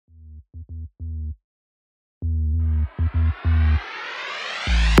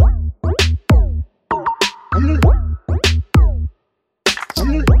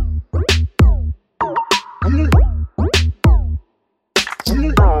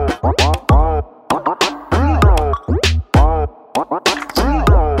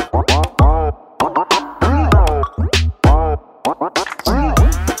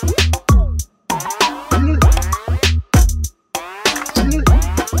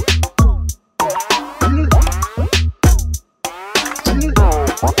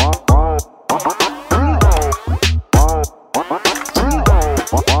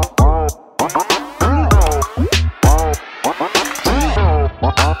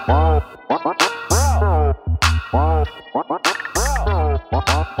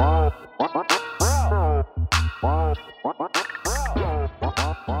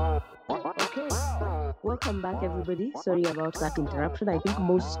Welcome back, everybody. Sorry about that interruption. I think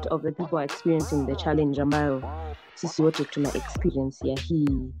most of the people are experiencing the challenge ambayo sisi wote tuna experience ya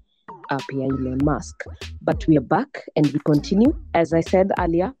hii app ya Elon Musk. But we are back and we continue. As I said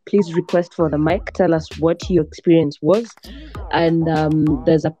earlier, please request for the mic. Tell us what your experience was. And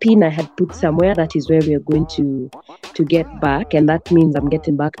there's a pin I had put somewhere. That is where we are going to get back. And that means I'm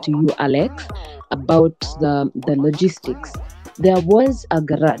getting back to you, Alex, about the logistics. There was a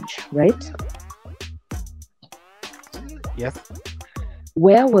garage, right? Yes.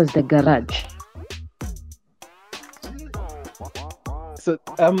 Where was the garage? So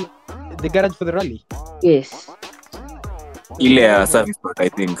the garage for the rally. Yes. Ile service park, I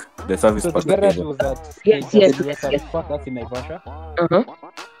think. The service So park. the garage was at Yes. service park, that's in Naivasha. Uh-huh.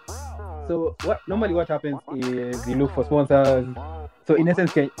 So what happens is you look for sponsors. So in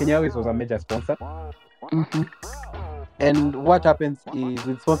essence, Kenya Airways was a major sponsor. Mm-hmm. And what happens is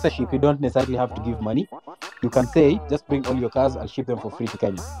with sponsorship, you don't necessarily have to give money. You can say, just bring all your cars, I'll ship them for free to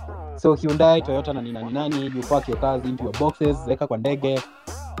Kenya. So Hyundai, Toyota na nani, you pack your cars into your boxes, zeka kwa ndege,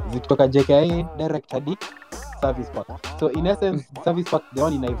 zikitoka JKA, direct hadi service park. So in essence, service park, the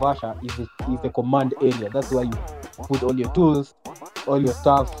one in Naivasha, is the command area. That's where you put all your tools, all your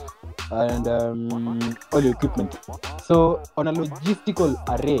stuff, and all your equipment. So on a logistical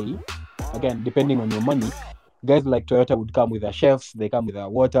array, again, depending on your money, guys like Toyota would come with their chefs, they come with their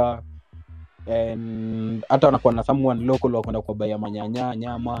water, and hata wanakuwa na someone local wakwenda kwa baya manyanya,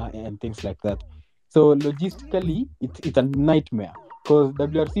 nyama, and things like that. So logistically, it's a nightmare because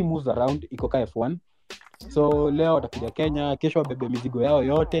WRC moves around, iko ka F1. So leo watakuja Kenya, kesho wabebe mizigo yao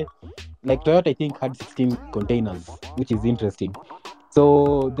yote. Like Toyota, I think, had 16 containers, which is interesting.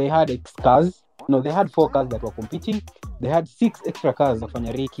 So they had cars. No, they had 4 cars that were competing. They had 6 extra cars za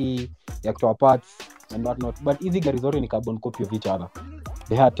kufanya riki, ya kutoa parts and whatnot. But hizi gari zote ni carbon copy of each other.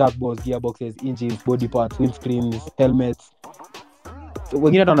 They had turbos, gearboxes, engines, body parts, windscreens, helmets. So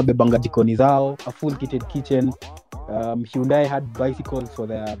wengine hata wanabebanga jikoni zao, a full kitted kitchen. Hyundai had bicycles for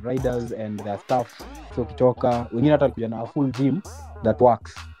their riders and their staff. So kitoka, wengine hata walikuja na a full gym that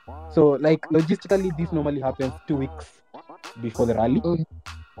works. So like logistically, this normally happens 2 weeks before the rally. Mm-hmm.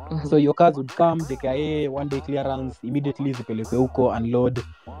 So your cars would come, JKA, 1 day clearance, immediately zipelekwe huko, unload,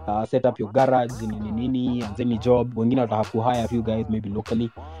 set up your garage, nini, and any job. Wengine wataka kuhire a few guys maybe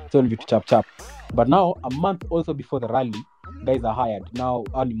locally. So ni vitu chap. But now, a month also before the rally, guys are hired. Now,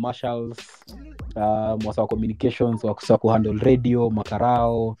 only marshals, wasa communications, wasa handle radio,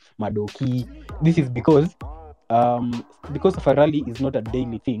 makarao, madoki. This is because of a rally is not a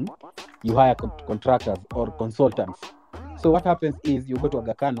daily thing, you hire contractors or consultants. So what happens is you go to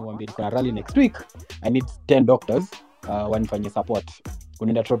Aga Khan, uambie niko na rally next week, I need 10 doctors wanifanye support.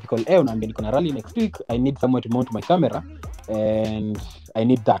 Unaenda Tropical Air, unaambia niko na rally next week, I need somewhere to mount my camera and I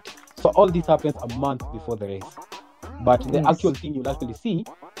need that. So all this happens a month before the race. But the actual thing you'll actually see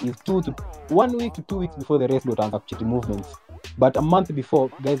is 1 week to 2 weeks before the race, utaanza kucheki movements. But a month before,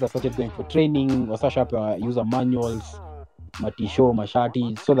 guys have started going for training, wasasha user manuals, matisho,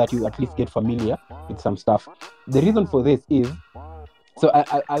 mashati, so that you at least get familiar with some stuff. The reason for this is, so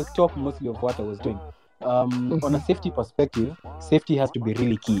I'll talk mostly of what I was doing. On a safety perspective, safety has to be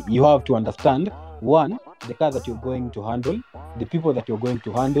really key. You have to understand, one, the car that you're going to handle, the people that you're going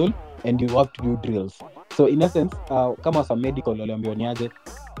to handle, and you have to do drills. So in essence, kama sa medical waliambiwa niaje,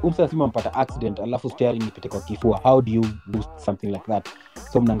 umsasima mpata accident alafu steering ipite kwa kifua, how do you do something like that?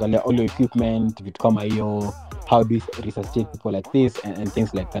 So mnaangalia all your equipment, vitu kama hiyo, how do you resuscitate people like this and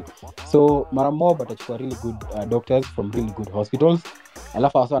things like that. So mara moja watachukua really good doctors from really good hospitals,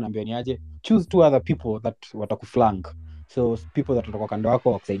 alafu hasa wanaambiwa niaje, choose 2 other people that watakuflank, so people that watakuwa kando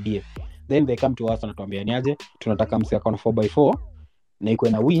yako wakusaidie. Then they come to us na tuambia niaje, tunataka msi akona 4x4 na iko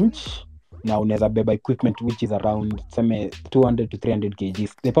na winch na unaweza beba equipment which is around 200 to 300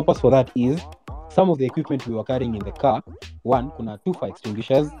 kgs. The purpose for that is some of the equipment we were carrying in the car, one, kuna 2 fire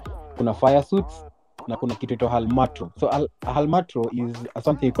extinguishers, kuna fire suits, na kuna kitu ito halmatro. So a halmatro is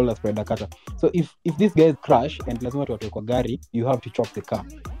something you call a spreader cutter. So if these guys crash and lazima tuwatoe kwa gari, you have to chop the car.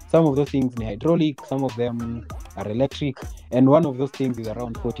 Some of those things are hydraulic, some of them are electric, and one of those things is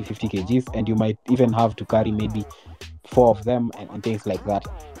around 40-50 kgs, and you might even have to carry maybe 4 of them and things like that.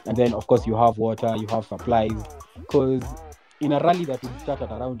 And then of course you have water, you have supplies, because in a rally that would start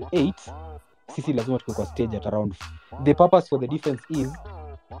at around 8, sisi lazima tuko kwa stage at around. The purpose for the defense is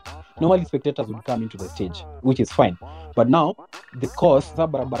normally spectators would come into the stage, which is fine, but now the course za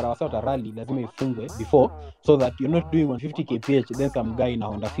barabara wasa rally lazima ifungwe before, so that you're not doing 150 kph then some guy in a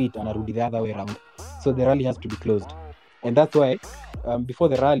Honda Fit anarudi the other way around. So the rally has to be closed, and that's why before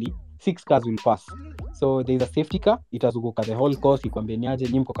the rally 6 cars will pass. So there is a safety car, itazunguka the whole course ikwambie niaje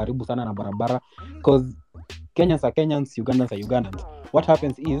nyinyi mko karibu sana na barabara, because Kenyans are Kenyans, Ugandans are Ugandans. What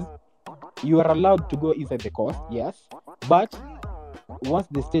happens is you are allowed to go inside the course, yes, but once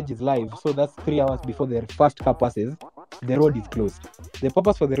the stage is live, so that's 3 hours before the first car passes, the road is closed. The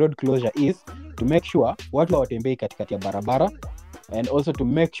purpose for the road closure is to make sure watu hawatembei katikati ya barabara, and also to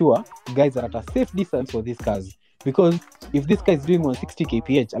make sure guys are at a safe distance for these cars, because if this car is doing 160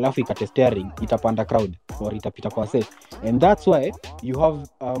 kph alafu ikate steering, itapanda crowd or itapita kwa safe, and that's why you have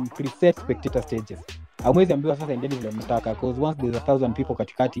preset spectator stages. Amwezi ambiwa sasa endeni vile mnataka, because once there's 1,000 people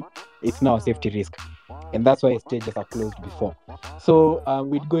katikati, it's now a safety risk, and that's why stages are closed before. So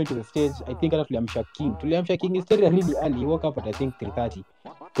we'd go into the stage. I think hata tuliamsha King is really early. He woke up at I think 3:30,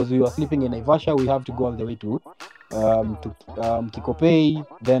 because we were sleeping in Naivasha. We have to go all the way to Kikopey,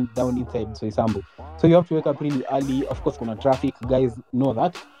 then down inside Soisambu. So you have to wake up really early. Of course kuna traffic, guys know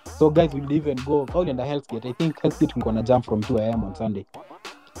that. So guys will even go Kauli and Hell's Gate. I think Hell's Gate gonna jump from 2 a.m. on Sunday.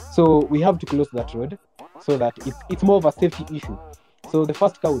 So we have to close that road so that it's more of a safety issue. So the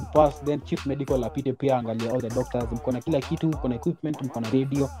first car would pass, then chief medical apite pia angalia all the doctors, mko na kila kitu, mko na equipment, mko na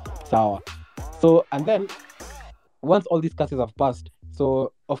radio, sawa. So and then once all these cars have passed,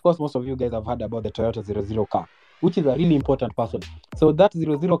 so of course most of you guys have heard about the Toyota 00 car, which is a really important person. So that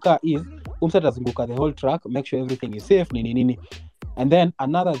 00 car is atazunguka the whole track, make sure everything is safe, nini. And then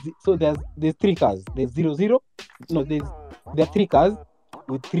another, so there's 3 cars. There's 00, no, there are 3 cars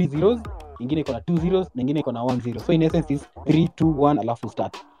with 3 zeros, ingine iko na 2 zeros, na ingine iko na 1 zero. So in essence is 3 2 1 alafu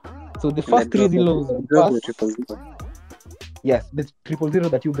start. So the first 3 zeros pass. Yes, the 000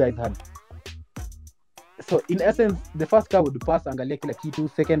 that you guys had. So in essence, the first car would pass, angalia kila kitu,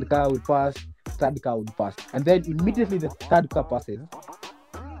 second car would pass, third car would pass, and then immediately the third car passes,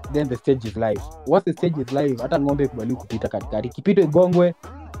 then the stage is live. Once the stage is live, hata ngombe kubali kupita katikati, kipito igongwe,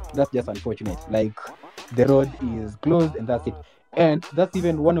 that's just unfortunate. Like the road is closed and that's it. And that's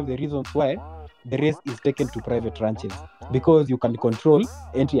even one of the reasons why the race is taken to private ranches, because you can control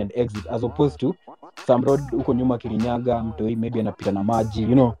entry and exit, as opposed to some road huko nyuma Kirinyaga, mtoi maybe anapita na maji,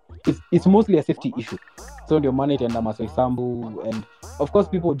 you know. It's mostly a safety issue. So ndio maana itaenda Masoisambu, and of course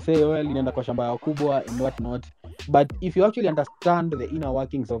people would say well inaenda kwa shamba kubwa and what not, but if you actually understand the inner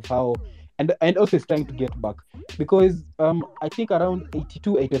workings of how, and also it's trying to get back, because I think around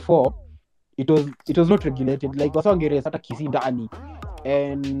 82-84 it was not regulated, like wasongere hata kisi ndani.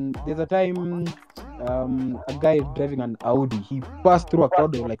 And there's a time a guy driving an Audi, he passed through a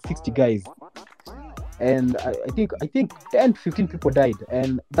crowd of like 60 guys, and I think 10 to 15 people died,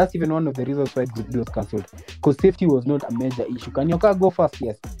 and that's even one of the reasons why it was cancelled, because safety was not a major issue. Can your car go fast?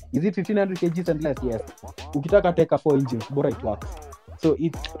 Yes. Is it 1500 kgs and less? Yes. Ukitaka take a 4 engines, bora it works. So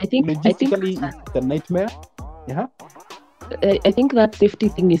I think it's a nightmare. Yeah. I think that safety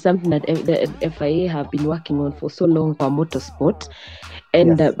thing is something that the FIA have been working on for so long for motorsport,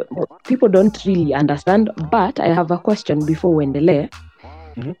 and yes. People don't really understand. But I have a question before we endelee.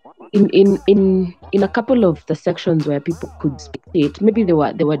 In a couple of the sections where people could spectate, maybe they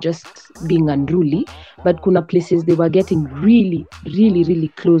were just being unruly, but kuna places they were getting really, really, really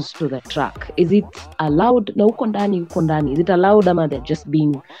close to the track. Is it allowed? Na uko ndani, is it allowed, or they're just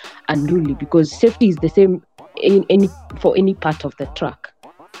being unruly? Because safety is the same for any part of the track.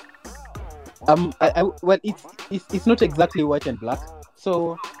 Well, it's not exactly white and black.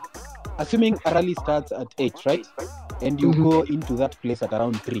 So assuming a rally starts at 8, right? And you go into that place at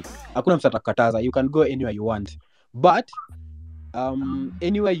around 3. Hakuna mtu atakukataza. You can go anywhere you want. But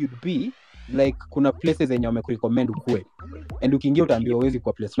anywhere you'd be, like kuna places zenye wamekurecommend ukue. And ukiingia utaambiwa huwezi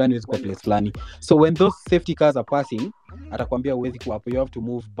kwa place fulani, So when those safety cars are passing, atakwambia huwezi kwa hapo. You have to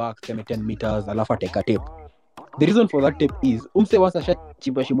move back 10 meters alafu ateka tape. The reason for that tape is umse wasa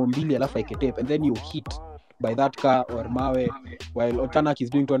shachimba shimo mbili alafu aike tape, and then you hit by that car or mawe while Otanak is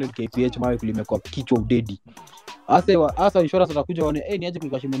doing 200 kph, mawe kulimekwa kichwa udedi. Asa insurance atakuja waone niaje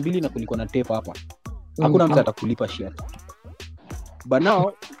kulikuwa shimo mbili na kulikuwa na tape hapa. Hakuna mtu atakulipa share. But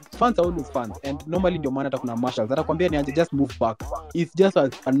now fans are always fans, and normally ndio maana hata kuna marshals atakwambia niaje just move back. It's just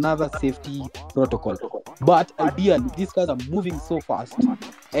another safety protocol. But ideally these cars are moving so fast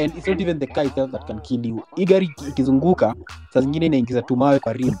and it's not even the car itself that can kill you. Hii gari ikizunguka saa zingine inaingiza tu mawe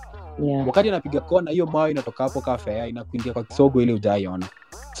kwa rim. Yeah. Wakati anapiga kona hiyo mawe inatoka hapo kafea inakuingia kwa kisogo ile hujaiona.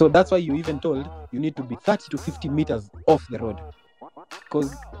 So that's why you even told you need to be 30 to 50 meters off the road.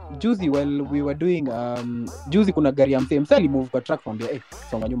 Because juzi while we were doing juzi kuna gari ya mse alimove kwa track from there,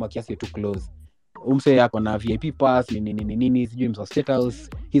 songa nyuma kiasi too close. Umse yako na VIP pass nini sijui mso status,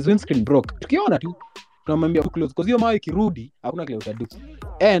 his windscreen broke. Tukiona tu tunamwambia too close because hiyo mawe ikirudi hakuna kile utadu.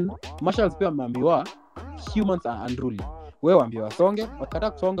 And marshals pia wameambiwa humans are unruly. Wewe waambie wasonge,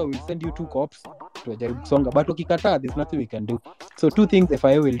 wakikataa kusonga we'll send you 2 cops tuwajaribu kusonga, but wakikataa there's nothing we can do. So 2 things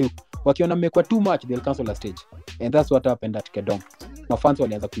FIA will do. Wakiona mmekuwa too much they'll cancel a stage, and that's what happened at Kedong. Mafans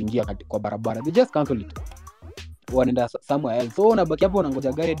walianza kuingia kwa barabara, they just cancel it, wanaenda somewhere else. So unabaki hapo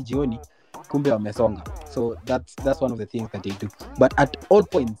unangoja gari hadi jioni, kumbe wamesonga. So that's one of the things that they do. But at all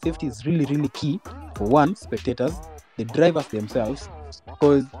points safety is really key. For one, spectators, the drivers themselves,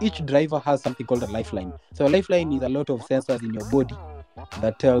 because each driver has something called a lifeline. So a lifeline is a lot of sensors in your body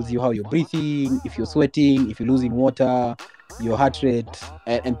that tells you how you're breathing, if you're sweating, if you're losing water, your heart rate,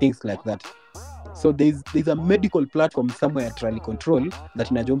 and things like that. So there's a medical platform somewhere at Rally Control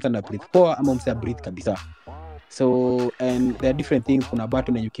that inajua mtu ana breathe poa ama mtu breathe kabisa. So and there are different things. Kuna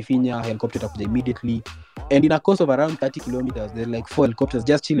button and ukifinya helicopter itakuja immediately, and in a course of around 30 kilometers there's like 4 helicopters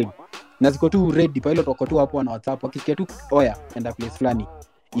just chilling na ziko tu ready. Pilot wako tu hapo na WhatsApp wakisikia tu oya enda place flani,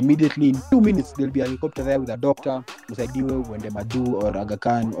 immediately in 2 minutes there'll be a helicopter there with a doctor usaidiwe uende Madu or Aga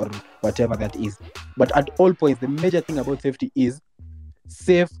Khan or whatever that is. But at all points the major thing about safety is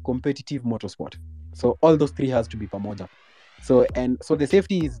safe competitive motorsport. So all those 3 has to be pamoja. So the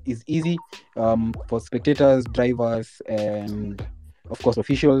safety is easy for spectators, drivers, and of course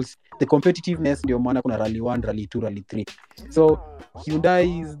officials. The competitiveness ndio maana kuna rally 1, rally 2, rally 3. So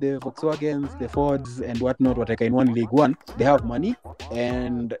Hyundai's, the Volkswagens, the Fords and whatnot, whatever in one League 1, they have money,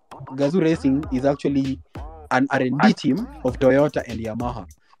 and Gazoo Racing is actually an R&D team of Toyota and Yamaha.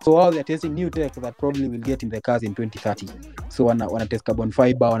 So while they're testing new tech that probably will get in the cars in 2030. So wanna test carbon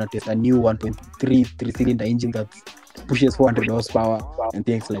fiber, wanna test a new 1.3 3-cylinder engine that pushes 400 horsepower and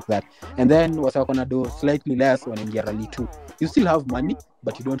things like that. And then what's gonna do slightly less when in rally 2. You still have money,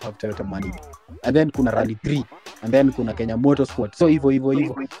 but you don't have Toyota money. And then kuna rally 3, and then kuna Kenya Motorsport. So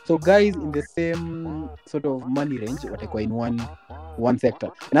hivyo. So guys in the same sort of money range watakuwa in one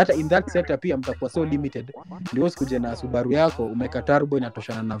sector. And hata in that sector pia mtakuwa so limited. Ndio usikuje na Subaru yako umeka turbo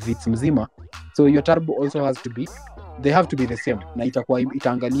inatoshana na Vitz mzima. So your turbo also has to be, they have to be the same, na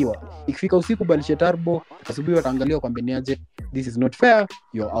itaangaliwa. Ikifika usiku balishe turbo, asubuhi wataangaliwa kwamba ni aje, this is not fair,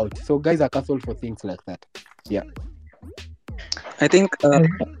 you're out. So guys are cancelled for things like that. Yeah. I think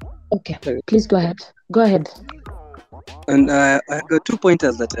Okay, please go ahead. And I got 2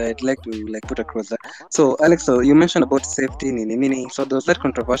 pointers that I'd like to put across that. So Alex, so you mentioned about safety nini. So there was that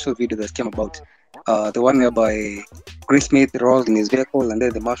controversial video that came about, the one whereby Green Smith rolled in his vehicle and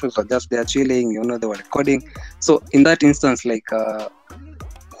then the marshals were just there chilling, they were recording. So in that instance,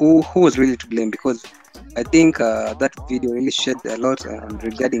 who was really to blame? Because I think that video really shed a lot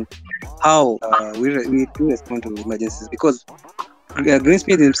regarding how we do respond to emergencies. Because Green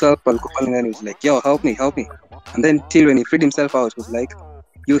Smith himself calling and he was like, yo, help me. And then till when he freed himself out, it was like,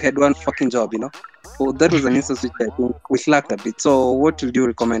 you had one fucking job, So that was an instance which I think we slacked a bit. So what would you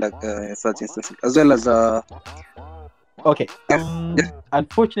recommend such instances? As well as... Okay.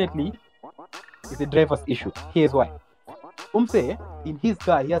 Unfortunately, it's a driver's issue. Here's why. Umse, in his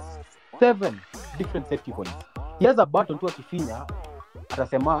car, he has 7 different safety points. He has a button tu akifinya,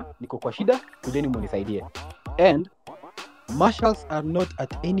 atasema, niko kwa shida, kujeni munisaidie. And marshals are not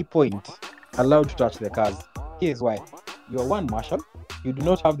at any point allowed to touch the cars. Here's why. You are one marshal, you do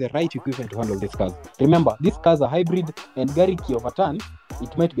not have the right equipment to handle these cars. Remember, these cars are hybrid, and gari ki overturn,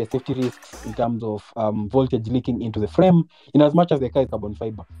 it might be a safety risk in terms of voltage leaking into the frame, in as much as the car is carbon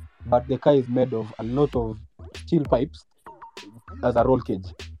fiber. But the car is made of a lot of steel pipes as a roll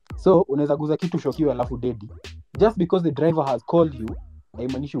cage. So, unaweza guza kitu shokiwe alafu dedi. Just because the driver has called you,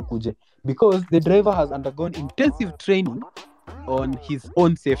 haimaanishi ukuje. Because the driver has undergone intensive training on his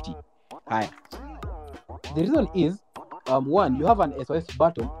own safety. Haya. The reason is, one, you have an SOS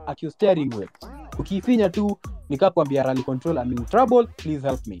button at your steering wheel. Ukifinya tu, nikakwambia Rally Control, I'm in trouble, please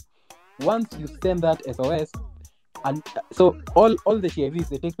help me. Once you send that SOS, and so all the TIVs,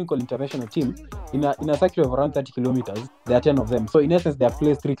 the technical intervention team, in a circuit of around 30 kilometers, there are 10 of them. So in essence, they are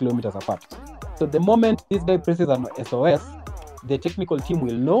placed 3 kilometers apart. So the moment this guy presses an SOS, the technical team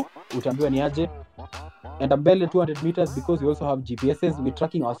will know, utaambiwa ni aje, and mbele 200 meters, because we also have GPSs, we're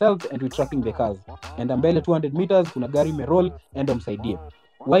tracking ourselves and we're tracking the cars. And mbele 200 meters, kuna gari meroll, and msaidie.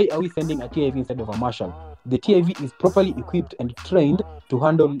 why are we sending a TIV instead of a marshal? The TIV is properly equipped and trained to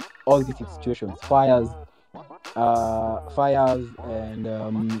handle all these situations, fires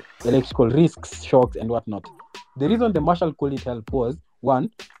and electrical risks, shocks and whatnot. The reason the marshal couldn't help was, one,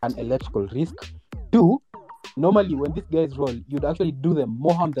 an electrical risk. Two, normally when these guys roll, you'd actually do them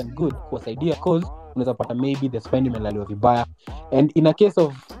more harm than good kuwasaidia cause unaweza pata maybe the spine imelaliwa vibaya. And in a case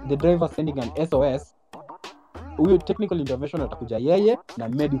of the driver sending an SOS, huyo technical intervention atakuja yeye na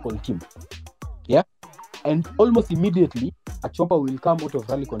medical team. Yeah? And almost immediately a chopper will come out of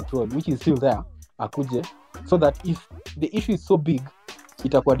rally control, which is still there, akuje, so that if the issue is so big,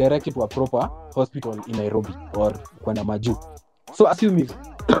 itakuwa directed to a proper hospital in Nairobi or kwenda Maju. So assume if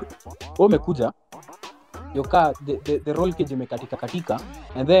umekuja your car, the roll cage imekatika,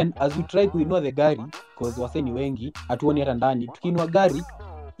 and then as we try kuinua the gari, because wase ni wengi, hatuoni hata ndani, tukiinua gari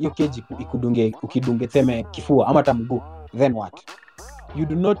hiyo cage ukidunge teme kifua ama hata mguu, then what? You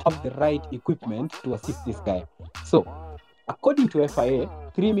do not have the right equipment to assist this guy. So according to FIA,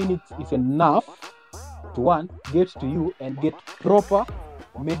 3 minutes is enough to, one, get to you and get proper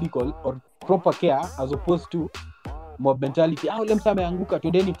medical or proper care, as opposed to mob mentality. Ule msa ameanguka,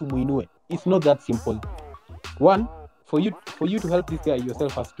 twendeni tumuinue. It's not that simple. One, for you to help this guy,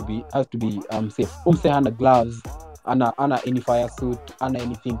 yourself has to be safe. Umse hana gloves, ana any fire suit, ana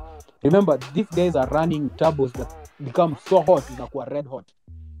anything. Remember, these guys are running turbos that become so hot, inakuwa red hot.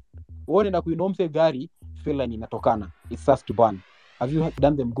 Uone na kuinua mse gari, feel like inatokana. It starts to burn. Have you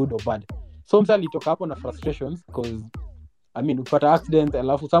done them good or bad? So msa alitoka hapo na frustrations, because ukipata accident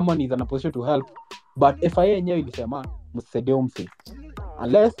alafu someone is in a position to help, but FIA yenyewe ilisema msaidie mse.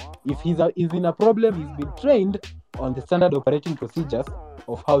 Unless if he's in a problem, he's been trained on the standard operating procedures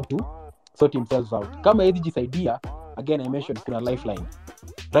of how to sort himself out. Kama hizi jisaidia, again I mentioned kuna lifeline.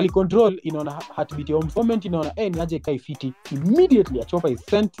 Rally control inaona heartbeat ya moment, inaona ni aje kai fiti, immediately a chopper is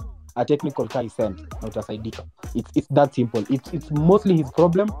sent, a technical car is sent, na utasaidika. It's that simple. It's mostly his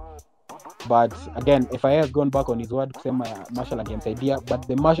problem, but again FIA has gone back on his word kusema marshal angemsaidia, but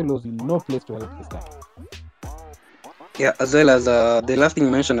the marshal was in no place to help this guy. Yeah, as well as the last thing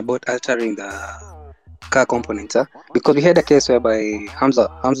you mentioned about altering the car components, because we had a case whereby Hamza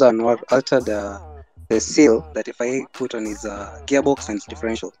Anwar altered the seal that FIA put on his gearbox and his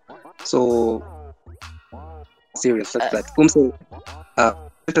differential. So serious, that's that. Umse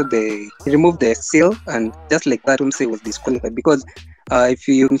he removed the seal, and just like that, Umse was disqualified, because if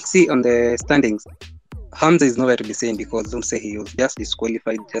you see on the standings, Hamza is nowhere to be seen, because Umse he was just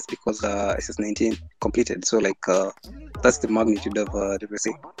disqualified just because SS19 completed. So that's the magnitude of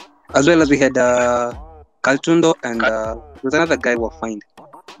the as well as we had Kaltundo and there was another guy who was fined,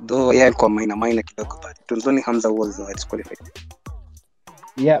 though alikuwa minor kidogo, but it was only Hamza was disqualified.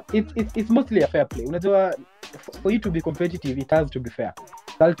 Yeah, it's mostly a fair play. Unajua, for you to be competitive, it has to be fair.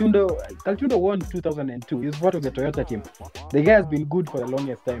 Kaltundo won 2002. He's part of the Toyota team. The guy has been good for the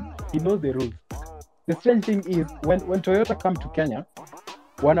longest time. He knows the rules. The strange thing is, when Toyota come to Kenya,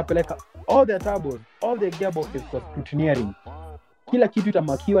 wanapeleka all their turbos, all their gearboxes for scrutineering. Kila kitu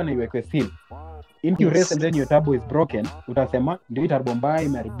itamakiwa na iwekwe seal. In you race and then your turbo is broken, utasema ndio turbo mbaya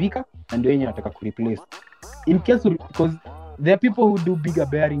imeharibika na ndio yenye nataka kureplace. In case, because there are people who do bigger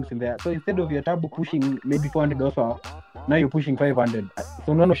bearings in there, so instead of your turbo pushing maybe 400 horsepower, now you're pushing 500.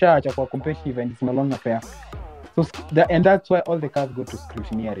 So unaona shaacha kwa competitive and it's no longer fair. So and that's why all the cars go to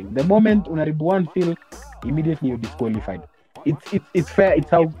scrutineering. The moment unaribu one seal, immediately you're disqualified. It's fair. It's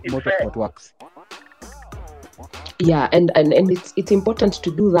how motorsport works. Yeah, and it's important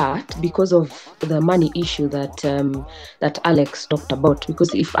to do that because of the money issue that Alex talked about.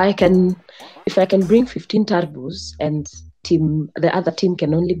 Because if I can bring 15 turbos and the other team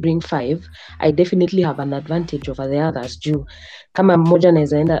can only bring 5, I definitely have an advantage over the others. Kama mmoja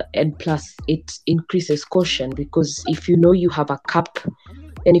naweza enda, and plus it increases caution, because if you know you have a cap,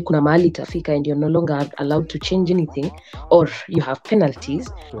 yani kuna mahali itafika and you're no longer allowed to change anything, or you have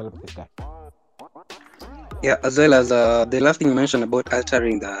penalties. Yeah, as well as the last thing you mentioned about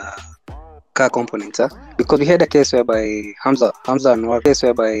altering the car components, because we had a case whereby Hamza Anwar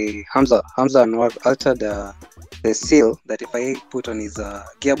altered the seal that FIA put on his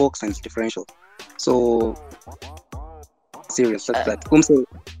gearbox and his differential. So serious, that's that. Umse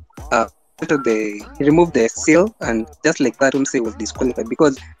he removed the seal, and just like that, Umse was disqualified,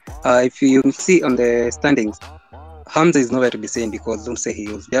 because if you see on the standings, Hamza is nowhere to be seen, because Umse he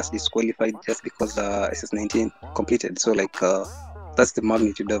was just disqualified just because SS19 completed. So that's the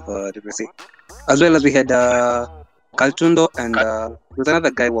magnitude of the as well as we had Kaltundo and there was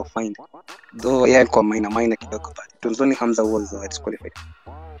another guy who was fined, though alikuwa minor kidogo, but it was only Hamza was disqualified.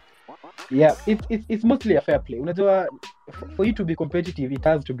 Yeah, it's mostly a fair play. Unajua, for you to be competitive, it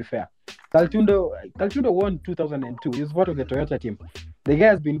has to be fair. Caltundo won 2002. He was part of the Toyota team. The guy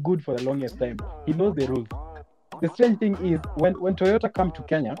has been good for the longest time. He knows the rules. The strange thing is, when Toyota come to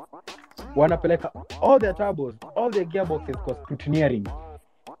Kenya, wanapeleka all their turbos, all their gearboxes kwa scrutineering.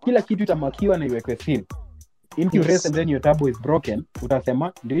 Kila kitu itamakiwa na iwekwe seal. If you race and then your turbo is broken,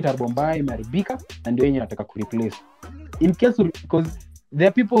 utasema ndio turbo mbaya imeharibika na ndio yenye nataka kureplace. In case, because there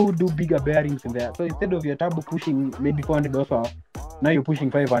are people who do bigger bearings in there. So instead of your turbo pushing maybe 400 horsepower, now you're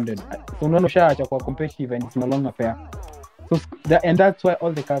pushing 500. So unaona shaacha kwa competitive and it's no longer fair. So and that's why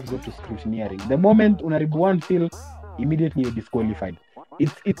all the cars go to scrutineering. The moment unaribu one seal, immediately you're disqualified.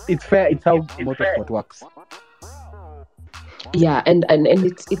 It's fair. It's how motorsport works. Yeah, and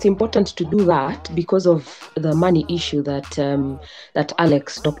it's important to do that because of the money issue that that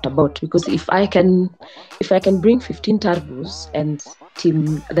Alex talked about. Because if I can bring 15 turbos and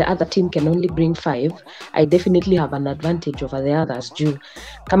the other team can only bring 5, I definitely have an advantage over the others.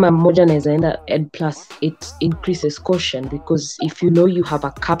 Kama mmoja anaweza enda, and plus it increases caution, because if you know you have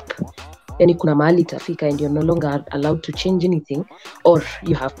a cap, yani kuna mahali itafika and you're no longer allowed to change anything, or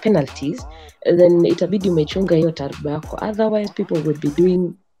you have penalties, then itabidi umechunga hiyo turbo yako. Otherwise people would be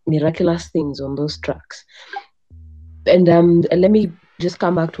doing miraculous things on those tracks. And let me just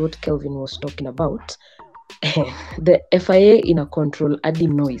come back to what Kelvin was talking about. The FIA in a control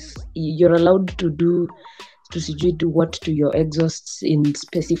adding noise. You're allowed to do what to your exhausts in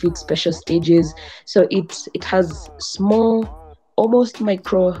specific special stages. So it has small, almost like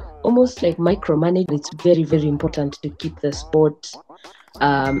micromanage. It's very, very important to keep the sport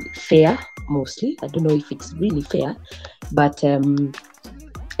fair. Mostly, I don't know if it's really fair, but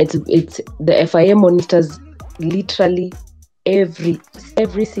it's the FIA monitors literally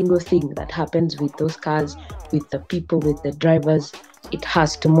every single thing that happens with those cars, with the people, with the drivers. It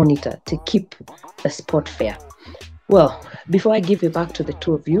has to monitor to keep the sport fair. Well, before I give it back to the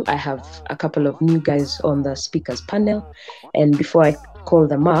two of you, I have a couple of new guys on the speakers panel, and before I call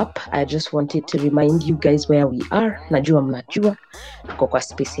them up, I just wanted to remind you guys where we are. Najua mnajua tuko kwa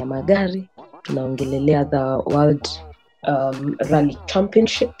space ya magari, tunaongelelea the World Rally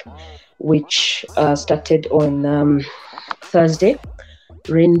Championship, which started on Thursday,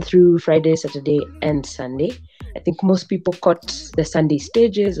 ran through Friday, Saturday, and Sunday. I think most people caught the Sunday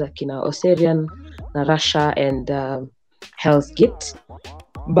stages, like Oserian, Narasha, and Hell's Gate.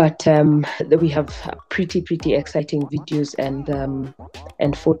 But we have pretty exciting videos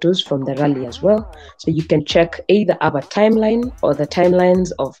and photos from the rally as well. So you can check either our timeline or the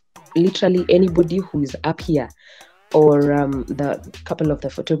timelines of literally anybody who is up here, or the couple of the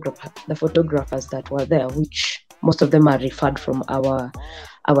photographers that were there, which most of them are referred from our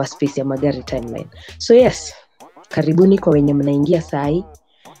Space ya Magari timeline. So yes, karibuni kwa wenye mnaingia sahi,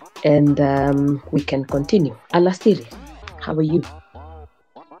 and we can continue. Alasiri, how are you?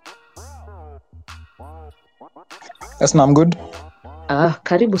 Yes, no, I'm good.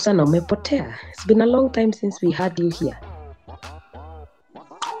 Karibu sana, umepotea. It's been a long time since we had you here.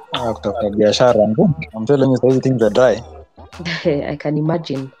 Kutoka biashara, I'm telling you, everything are dry. I can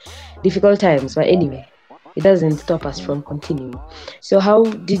imagine. Difficult times, but anyway, it doesn't stop us from continuing. So how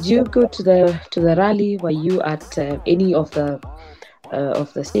did you go to the rally? Were you at any of the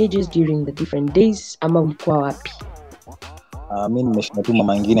stages during the different days? Ama ulikuwa wapi? Mimi nimeshinda tu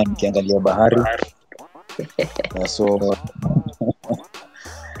mama nyingine nikiangalia bahari. So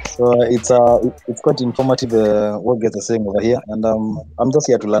it's quite informative what guys are saying over here, and I'm just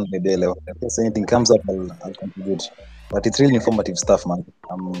here to learn the day. In case anything comes up, I'll contribute. But it's really informative stuff, man.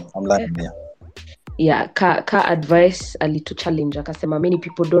 I'm learning here. Yeah, ka advice alitu challenge akasema many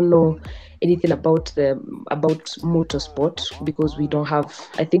people don't know anything about motorsport, because we don't have,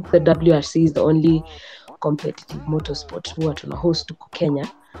 I think the WRC is the only competitive motorsport who are tuna host to Kenya,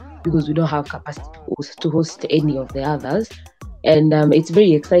 because we don't have capacity to host any of the others. And it's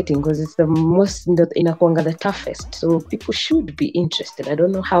very exciting because it's the most inakuanga the toughest, so people should be interested. I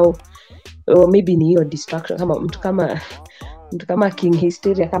don't know how, or maybe ni hiyo distraction, kama mtu kama King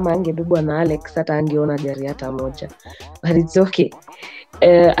Hysteria kama angebebwa na Alex hata angeona gari hata moja, but it's okay.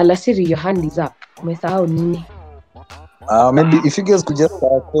 Alasiri, your hand is up. Umesahau nini? Maybe if you guys could just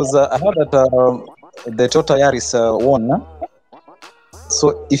because I heard that the Toyota Yaris won.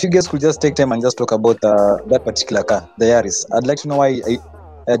 So if you guys could just take time and just talk about that particular car, the Yaris. I'd like to know why.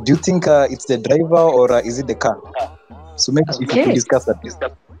 Do you think it's the driver or is it the car? So maybe if you could discuss that, please.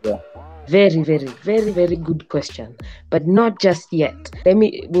 Yeah. Very, very, very, very good question, but not just yet.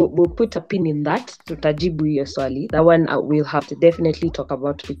 We'll put a pin in that. Tutajibu hiyo swali. That one we'll have to definitely talk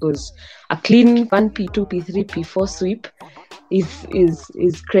about, because a clean 1P, 2P, 3P, 4 sweep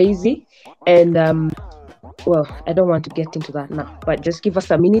is crazy. And well, I don't want to get into that now, but just give us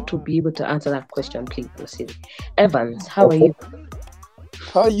a minute to be able to answer that question, please, Wasili. Evans, how are you?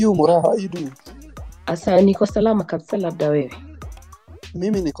 How are you, Mura? How are you doing? Asa, niko salama kabisa, labda wewe?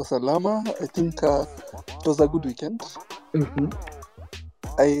 Mimi niko salama. I think it was a good weekend. Mm-hmm.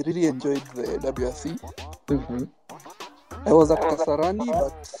 I really enjoyed the WRC. Mm-hmm. I was at Kasarani,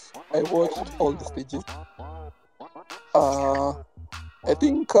 but I watched all the stages. I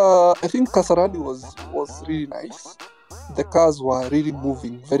think Kasarani was really nice. The cars were really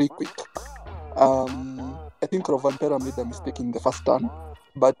moving very quick. I think Rovanpera made a mistake in the first turn,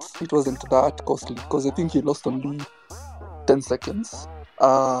 but it wasn't that costly because I think he lost only 10 seconds.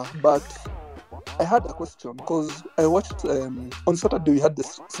 But I had a question because I watched on Saturday we had the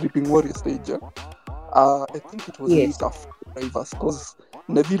Sleeping Warrior stage. I think it was really tough for drivers because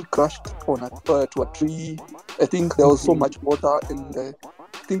Neville crashed to a tree. I think there was so much water, and I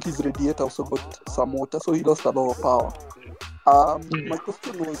think his radiator also got some water, so he lost a lot of power. My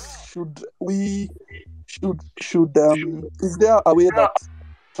question was, is there a way that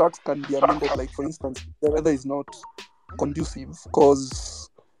tracks can be amended? Like, for instance, the weather is not conducive, because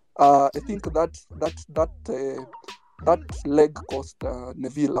I think that leg cost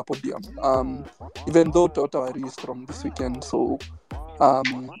Neville a podium. Even though Toyota were really strong this weekend, so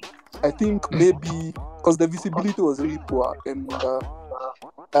I think maybe because the visibility was really poor, and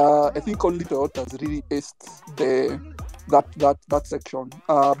I think only Toyota's really aced that section.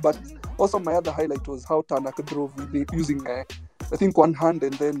 But also my other highlight was how Tanaka drove using I think one hand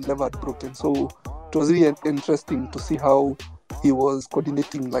and then lever had broken. So it was really interesting to see how he was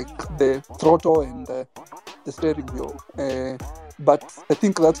coordinating like the throttle and the steering wheel. But I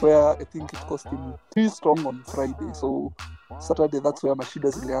think that's where I think it cost him pretty strong on Friday. So Saturday, that's where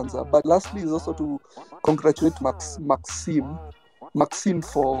Mashida zilianza. But lastly is also to congratulate Maxime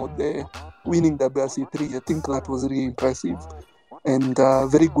for the winning the WRC3. I think that was really impressive and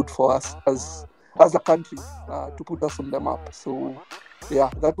very good for us as a country to put us on the map. So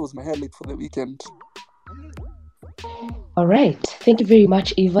yeah, that was my highlight for the weekend. All right. Thank you very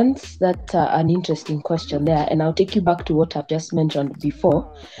much, Evans. That's an interesting question there. And I'll take you back to what I've just mentioned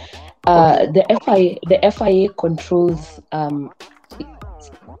before. The FIA controls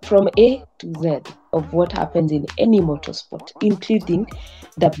from A to Z of what happens in any motorsport, including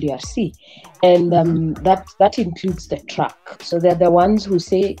WRC. And that includes the track. So they're the ones who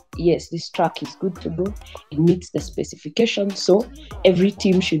say, yes, this track is good to go. It meets the specifications. So every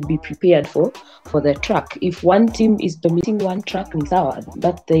team should be prepared for the track. If one team is dominating one track,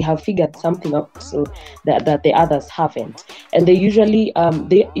 that they have figured something out so that the others haven't. And they usually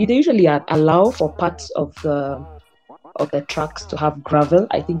allow for parts of the tracks to have gravel.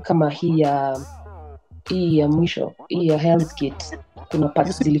 I think kama hii ya mwisho, hii ya Hell's Gate, kuna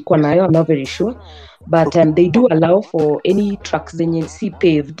parts zilikuwa nayo, I'm not very sure, but they do allow for any tracks zenye si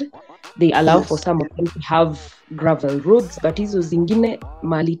paved, they allow for some of them to have gravel roads, but hizo zingine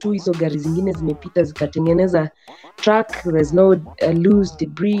mali tu hizo gari zingine zimepita zikatengeneza track, there's no loose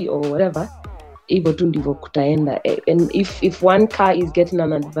debris or whatever, hivyo tu ndivyo kutaenda. And if one car is getting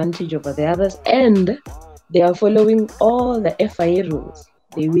an advantage over the others and they are following all the FIA rules,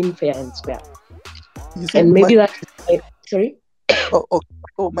 they win fair and square. And maybe sorry?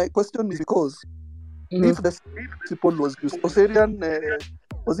 My question is because if the principle was used, Osirian,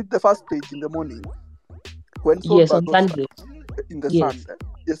 was it the first stage in the morning? When yes, on Sunday. In the sun,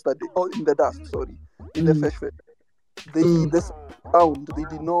 yesterday, or in the dust, sorry, in the fresh weather. The sound, they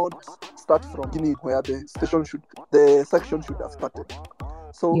did not start from beginning where the section should have started.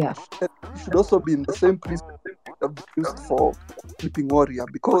 So it should also be in the same principle used for Sleeping Warrior,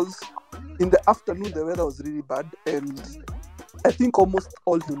 because in the afternoon the weather was really bad and I think almost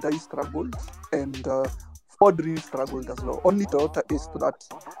all Hyundai struggled and Ford really struggled as well. Only Toyota aced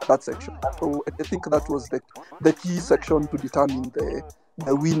that section. So I think that was the key section to determine the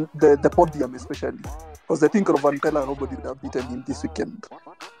win, the podium especially, because I think Rovanpera nobody would have beaten him this weekend.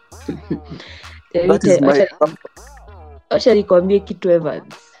 That is my Acha nikwambie kitu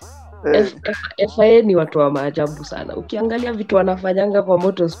Evans. FIA ni watu wa maajabu sana. Ukiangalia vitu wanafanyanga kwa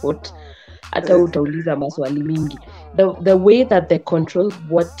motorsport, hata utauliza maswali mingi. The way that they control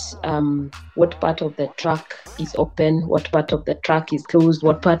what part of the track is open, what part of the track is closed,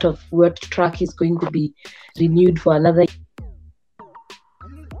 what track is going to be renewed for another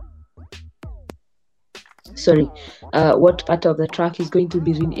what part of the track is going to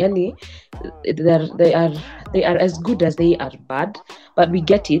be renewed. They are as good as they are bad, but we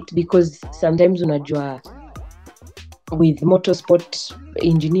get it because sometimes unajua with motorsport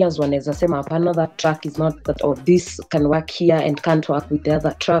engineers wanaweza sema hapana, that track is not that, or this can work here and can't work with the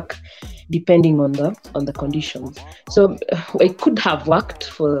other track depending on the conditions. So it could have worked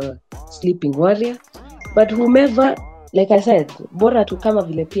for Sleeping Warrior, but whomever, like I said, bora tu kama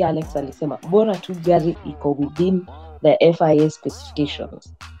vile pia Alex alisema, bora tu gari iko within the FIA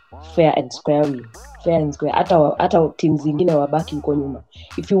specifications, fair and square. Hata team zingine wabaki huko nyuma.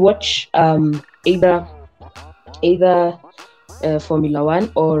 If you watch either Formula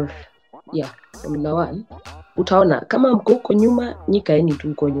 1 or Formula 1, utaona kama mko huko nyuma, nyikaeni tu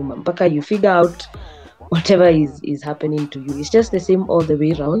huko nyuma mpaka you figure out whatever is happening to you. It's just the same all the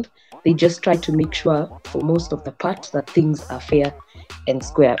way around. They just try to make sure for most of the part that things are fair and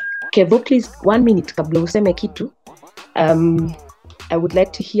square. Kevo, please 1 minute kabla useme kitu. I would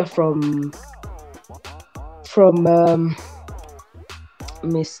like to hear from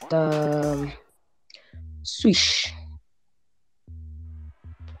Mr. Swish.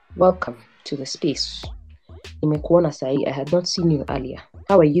 Welcome to the space. Nimekuona sahi. I had not seen you earlier.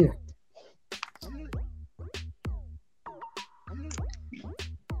 How are you?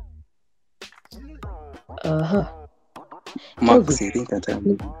 Max, I think that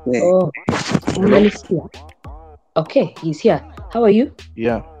yeah. Oh, unanisikia? Okay, he's here. How are you?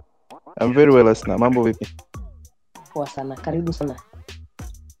 Yeah, I'm very well. Asna, mambo vipi? Poa sana, karibu sana.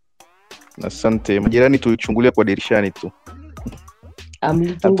 Asante. Majirani tulichungulia kwa dirishani tu.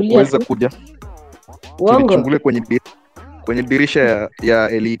 Mlichungulia Hatukuweza tu? kuja. Uongo? Tulichungulia kwenye dirisha ya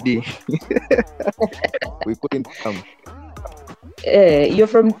LED. We couldn't come. You're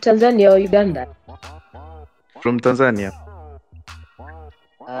from Tanzania or Uganda? From Tanzania.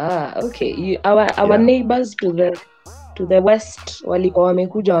 Okay. Our neighbors to the west walikuwa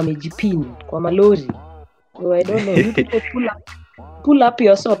wamekuja wamejipin kwa malori. So I don't know. You people pull up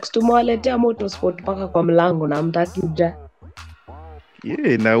your socks. Tumewaletea motorsport mpaka kwa mlango na mtaki uja.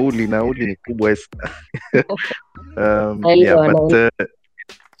 Yeah, nauli ni kubwa sana.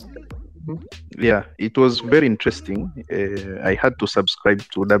 Yeah, it was very interesting. I had to subscribe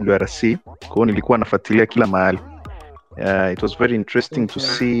to WRC. Kwa nilikuwa nafuatilia kila mahali. It was very interesting to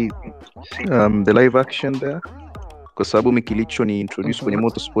see the live action there. Kwa sababu mikilicho ni introduced kwenye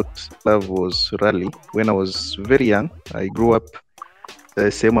motorsport love was rally. When I was very young, I grew up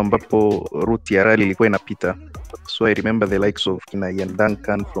sehemu ambapo route ya rally ilikuwa inapita. So I remember the likes of kina Ian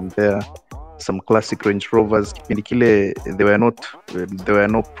Duncan from there, some classic Range Rovers. Kipindi kile there were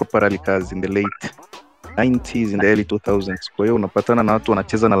no proper rally cars in the late 90s, in the early 2000s. Kwa hiyo unapatana na watu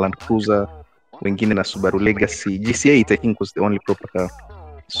wanacheza na Land Cruiser, wengine na Subaru Legacy. GC8 I think was the only proper car.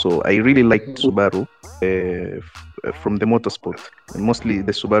 So I really liked Subaru from the motorsport, and mostly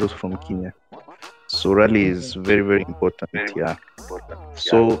the Subarus from Kenya. So rally is very, very important. Yeah.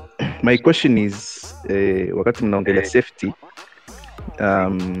 So my question is, wakati mnaongelea safety,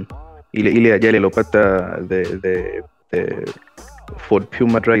 ile ajali iliyopata the Ford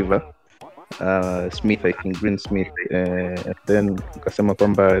Puma driver, Smith, I think Green Smith, then ukasema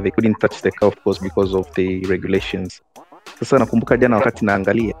kwamba they couldn't touch the car, of course, because of the regulations. Sasa nakumbuka jana wakati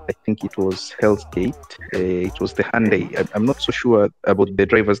naangalia, I think it was Hell's Gate, it was the Hyundai. I'm not so sure about the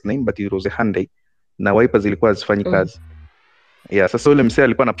driver's name, but it was a Hyundai na wipers zilikuwa hazifanyi kazi. Yeah, sasa yule msee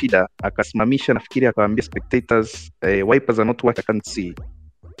alikuwa anapida, akasimamisha, nafikiri akawaambia spectators, wipers are not what I can't see.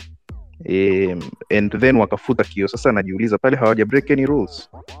 And then wakafuta kioo. Sasa najiuliza pale hawaja break any rules,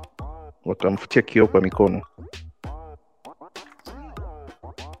 wakamfutia kioo kwa mikono.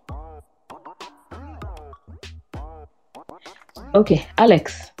 Okay,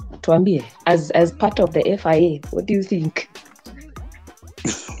 Alex, tuambie, as part of the FIA, what do you think?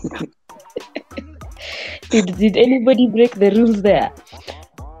 Did anybody break the rules there?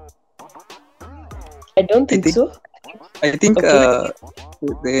 I don't think so. I think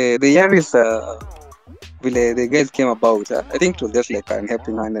Okay. the Yaris the guys came about. I think it was just like an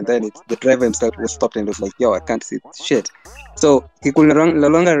helping hand, and then the driver himself was stopped and was like, "Yo, I can't see shit." So he could no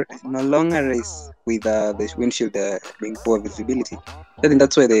longer race with the windshield being poor visibility. I think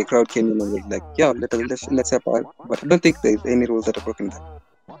that's why the crowd came in and was like, "Yo, let's help out." But I don't think there's any rules that are broken there.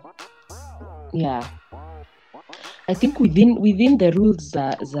 Yeah. I think within the rules,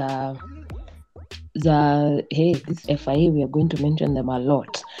 hey, this FIA, we are going to mention them a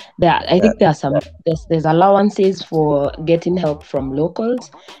lot. I think there are there's allowances for getting help from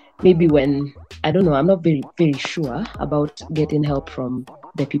locals. Maybe when, I don't know, I'm not very, very sure about getting help from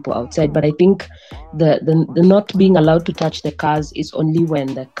the people outside, but I think the not being allowed to touch the cars is only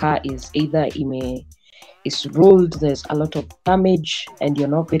when the car is either is rolled, there's a lot of damage, and you're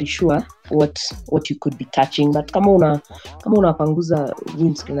not very sure what you could be touching. But kama unapanguza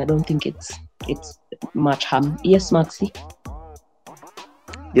windscreen, I don't think it's it's much harm. Yes, Maxi.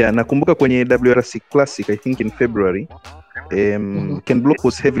 Yeah, nakumbuka kwenye WRC Classic, I think in February, Ken Block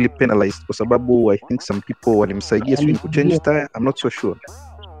was heavily penalized kwa sababu I think some people walimsaidia sijui kuchange tire. I'm not so sure.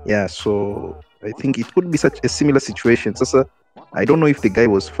 Yeah, so I think it could be such a similar situation. Sasa, I don't know if the guy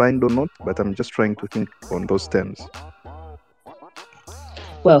was fined or not, but I'm just trying to think on those terms.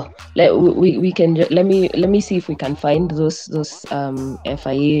 Well, we can let me see if we can find those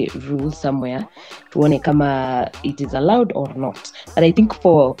FIA rules somewhere tuone kama it is allowed or not. But I think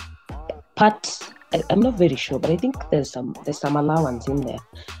for parts, I'm not very sure, but I think there's some allowance in there.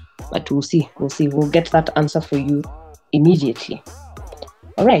 But we'll see. We'll get that answer for you immediately.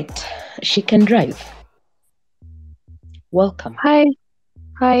 All right, she can drive. Welcome. Hi,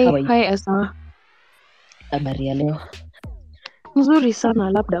 How are you? Esa. Habari ya leo? Nzuri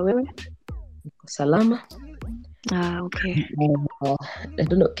sana, labda wewe? Niko salama. Okay. I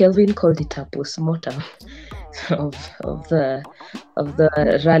don't know. Kelvin called it a postmortem of the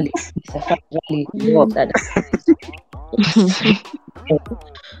rally. It's a fun rally. That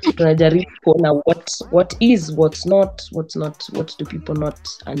tunajaribu kuona what is, what's not, what do people not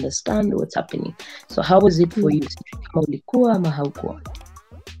understand, what's happening. So how was it for you? Kama ulikuwa ama haukuwa?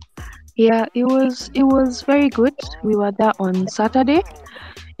 Yeah, it was very good. We were there on Saturday.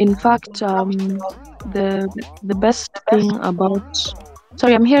 In fact, the best thing about...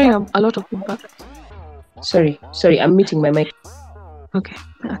 Sorry, I'm hearing a lot of feedback. Sorry, I'm muting my mic. Okay.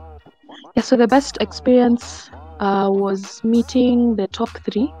 Yeah, so the best experience was meeting the top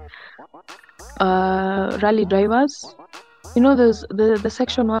 3 rally drivers. You know, there's the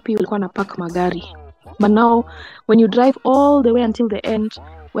section where people walikuwa park magari. But now, when you drive all the way until the end,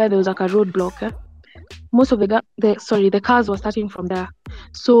 where there was like a roadblock, most of the cars were starting from there.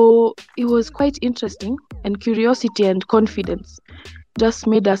 So it was quite interesting, and curiosity and confidence just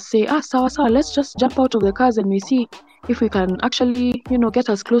made us say, sawa, let's just jump out of the cars and we see if we can actually, get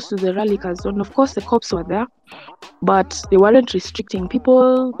as close to the rally cars. And of course, the cops were there, but they weren't restricting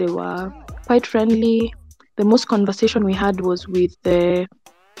people. They were quite friendly. The most conversation we had was with the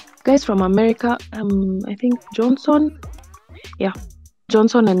guys from America. I think Johnson. Yeah,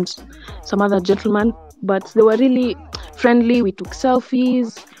 Johnson and some other gentlemen. But they were really friendly. We took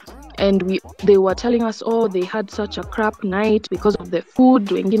selfies. And they were telling us, they had such a crap night because of the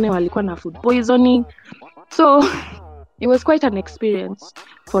food. Wengine walikuwa na food poisoning. So it was quite an experience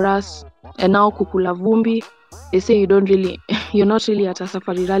for us. And now kukula vumbi, they say you're not really at a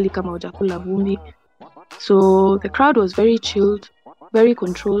safari rally kama hujakula vumbi. So the crowd was very chilled, very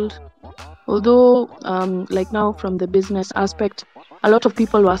controlled. Although, like now from the business aspect, a lot of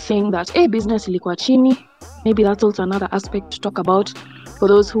people were saying that, business ilikuwa chini. Maybe that's also another aspect to talk about for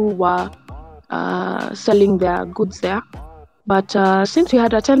those who were selling their goods there. But since we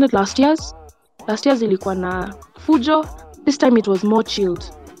had attended last year's ilikuwa na fujo. This time it was more chilled.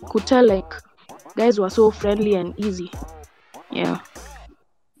 Could tell like guys were so friendly and easy. Yeah.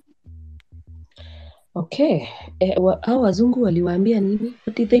 Okay. Hao wazungu waliwaambia nini?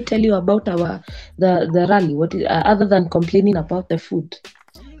 What did they tell you about the rally? What is, other than complaining about the food?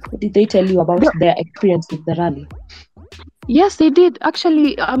 What did they tell you about their experience with the rally? Yes, they did.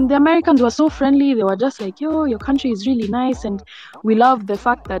 Actually, the Americans were so friendly. They were just like, your country is really nice. And we love the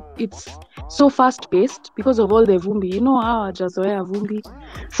fact that it's so fast-paced because of all the vumbi. Our jazoea vumbi.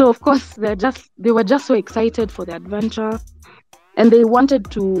 So, of course, they were just so excited for the adventure. And they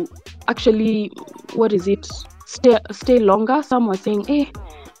wanted to actually, stay longer. Some were saying,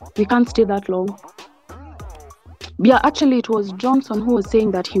 we can't stay that long. Yeah, actually, it was Johnson who was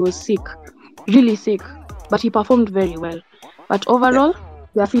saying that he was sick, really sick. But he performed very well. But overall,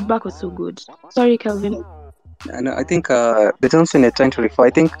 their feedback was so good. Sorry, Kelvin. No, I think the Johnson you're trying to refer, I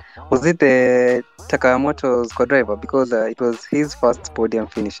think, was it the Takamoto's co-driver? Because it was his first podium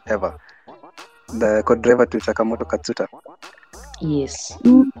finish ever. The co-driver to Takamoto Katsuta. Yes.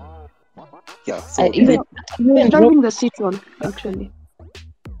 Yeah. So Even driving the Citroen, actually.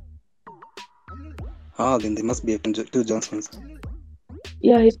 Then there must be 2 Johnsons.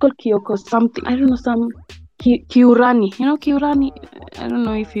 Yeah, he's called Kyoko something. I don't know, Kiurani. Kiurani? I don't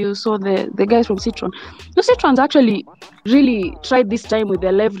know if you saw the guys from Citroen. The Citroens actually really tried this time with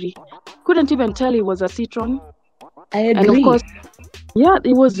their livery. Couldn't even tell it was a Citroen. I agree. And of course, yeah,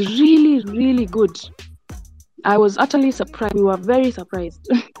 it was really, really good. I was utterly surprised. We were very surprised.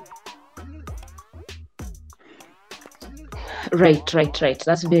 Right.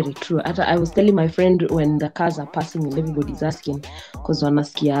 That's very true. I was telling my friend when the cars are passing and everybody's asking, because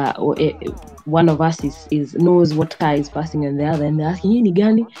one of us is knows what car is passing and the other, and they're asking, ni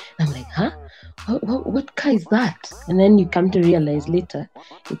gani? I'm like, huh? what car is that? And then you come to realize later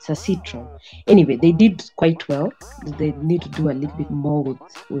it's a Citroen. Anyway, they did quite well. They need to do a little bit more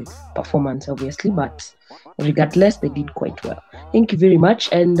with performance, obviously, but regardless, they did quite well. Thank you very much.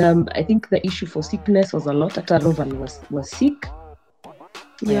 And I think the issue for sickness was a lot. Atarovan was sick.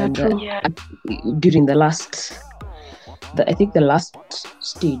 Yeah, And, true. during the last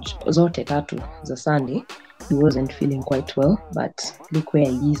stage, zote tatu za Sunday, he wasn't feeling quite well, but look where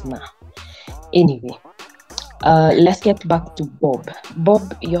he is now. Anyway, let's get back to Bob.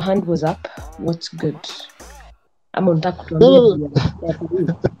 Bob, your hand was up. What's good? I'm on track to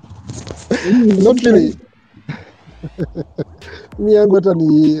Not really. Mi yangu hata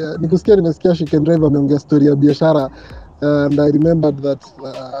ni kusikia, nimesikia She Can Drive ameongea story ya biashara, and I remembered that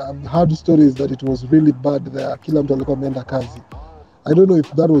I've heard stories that it was really bad there. Kila mtu alikuwa ameenda kazi. I don't know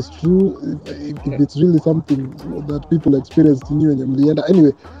if that was true, if it's really something that people experienced in you and mlienda.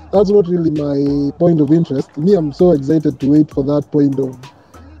 Anyway, that's not really my point of interest. Me, I'm so excited to wait for that point of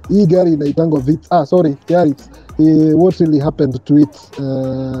hii gari inaitangwa Vitz. Yaris. What really happened to it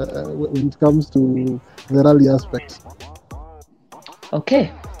when it comes to the rally aspect?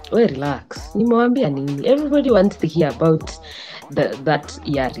 Okay, well, relax. Nimewambia nini? Everybody wants to hear about that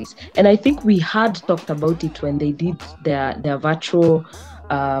Yaris, and I think we had talked about it when they did their virtual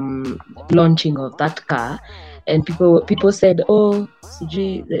launching of that car, and people said, oh,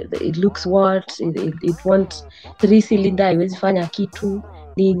 CG, it looks what it wants 3-cylinder, haiwezi fanya kitu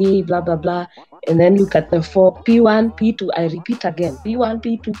nini, blah blah blah. And then look at the 4 P1, P2. I repeat again, P1,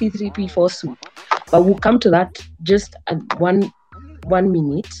 P2, P3, P4 soup. But we'll come to that just at one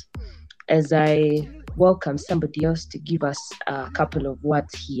minute as I welcome somebody else to give us a couple of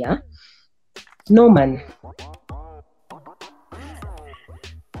words here. Norman.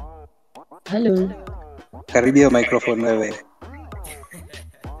 Hello. Karibia microphone wewe.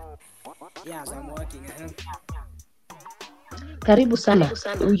 Yes, I'm working. Karibu sana.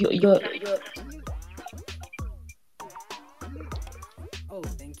 Oh,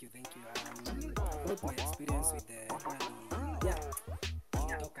 thank you. About my experience with the rally, yeah,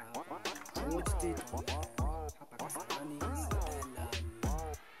 nilitoka hapa. I watched it on hapa Kasarani, then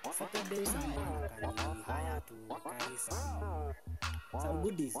Saturday someone akanihire to carry some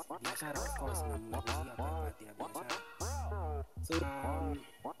goodies, biashara of course, na mnaguzia kwa party ya biashara. So it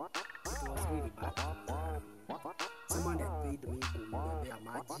was really bad. Someone had paid me kumbebea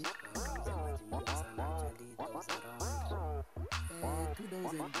maji, kauza maji mingi sana actually. It was around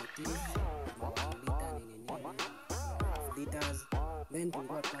 2,000 bottles, 1 liter nini, half liters. Then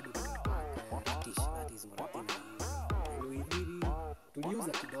tulikuwa bado tumepack ratish, that is Moratina. And we really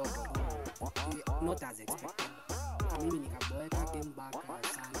tuliuza kidogo, not as expected. Mimi nikaboeka, came back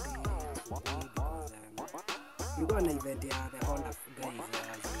Sunday asubuhi because tulikuwa na event ya the Honda guys,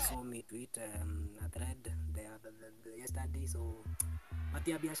 as you saw me tweet a thread the yesterday. So but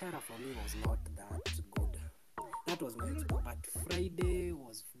the biashara for me was not that good. That was my experience, but Friday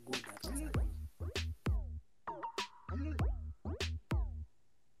was good at Kasarani.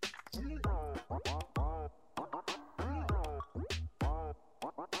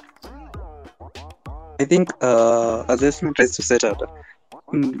 I think as Esme tries to set out,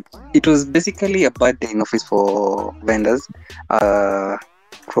 it was basically a bad day in office for vendors.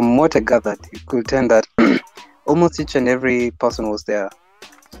 From what I gathered, you could tell that almost each and every person was there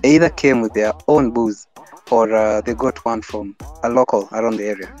either came with their own booze or they got one from a local around the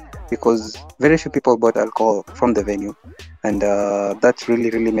area, because very few people bought alcohol from the venue, and that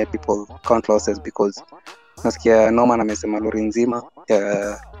really made people count losses, because nasikia Norman amesema lori nzima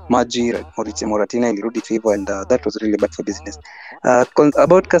maji Moratina ilirudi tu hivyo, and that was really bad for business.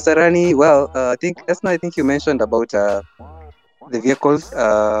 About Kasarani, well, I think you mentioned about the vehicles.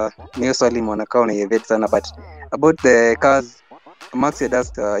 Niyo swali mwanakaa unaievate sana, but about the cars, Max had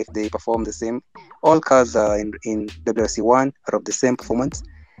asked if they perform the same. All cars in WRC1 are of the same performance,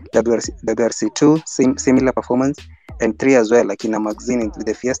 WRC2 similar performance, and 3 as well, like in a magazine with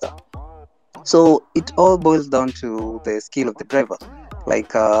the Fiesta. So it all boils down to the skill of the driver.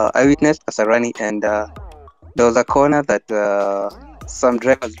 Like I witnessed Kasarani, and there was a corner that some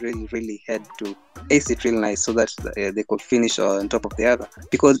drivers really had to ace it real nice so that they could finish on top of the other,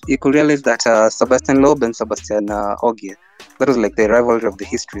 because you could realize that Sebastian Loeb and Sebastian Ogier, that was like the rivalry of the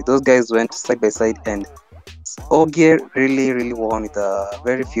history. Those guys went side by side, and Ogier really won with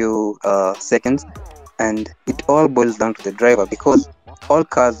very few seconds, and it all boils down to the driver, because all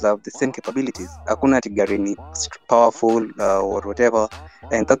cars have the same capabilities. Hakuna ati gari ni powerful or whatever,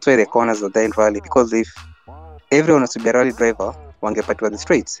 and that's why the corners are there in rally, because if everyone was to be a rally driver, wangepatiwa the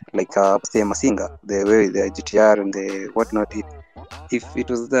straights, like say Masinga, the way the GTR and the whatnot did. if it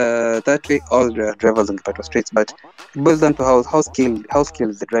was that way, all the drivers wangepatwa straight, but it boils down to how skilled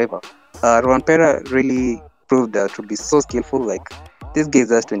is the driver. Rwampera really proved to be so skillful. Like, this guy is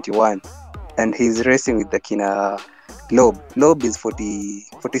just 21 and he's racing with the kina Loeb. Loeb is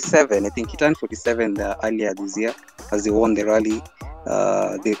 47. I think he turned 47 earlier this year as he won the rally.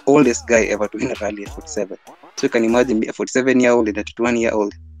 The oldest guy ever to win a rally at 47. So you can imagine a 47-year-old and a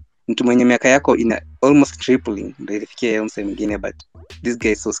 21-year-old. Mtu mwenye miaka yako ina almost tripling ndio ilifikia yeye mse mwingine, but this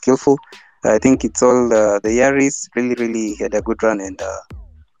guy is so skillful. I think it's all the Yaris really had a good run, and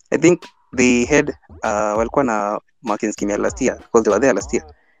I think they had walikuwa na Martin Kimia last year because they were there last year,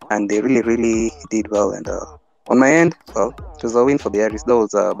 and they really did well. And on my end, well, it was a win for the Yaris. That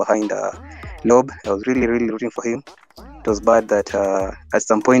was behind Loeb. I was really rooting for him. It was bad that at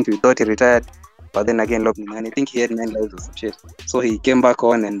some point we thought he retired, but then again, Loeb, I think he had 9 lives or some shit. So he came back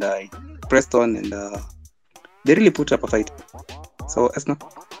on and pressed on, and they really put up a fight. So, Esna?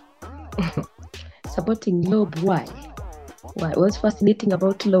 Supporting Loeb, why? What's fascinating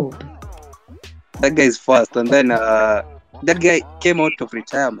About Loeb? That guy is fast, and then that guy came out of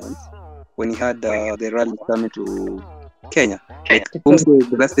retirement when he had the rally coming to Kenya. Like,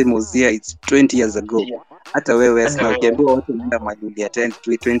 the last time was here, it's 20 years ago. Hata wewe Esna, ukiambiwa watu wanaenda mahali attend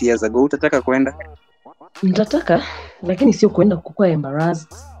 20 years ago, utataka kwenda? Nitataka, lakini sio kwenda kukua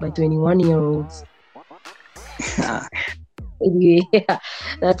embarrassed by 21-year-olds. Yeah,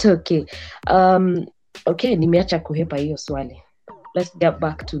 that's okay. Okay, nimeacha kuhepa hiyo swali. Let's get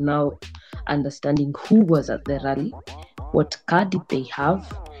back to now understanding who was at the rally, what car did they have,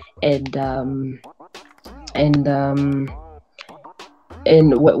 and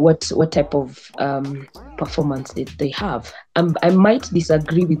what type of performance did they have. I might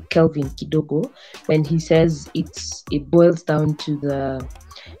disagree with Kelvin kidogo when he says it boils down to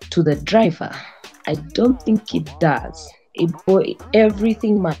the driver. I don't think it does.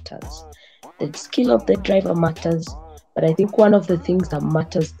 Everything matters. The skill of the driver matters, but I think one of the things that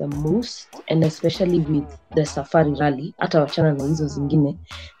matters the most, and especially with the Safari Rally, hata wachana na hizo zingine,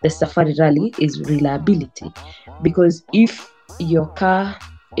 the Safari Rally is reliability. Because if your car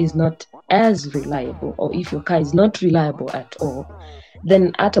is not as reliable, or if your car is not reliable at all,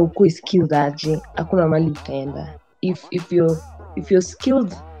 then hata ukue skilled aje, hakuna mali utaenda. If you're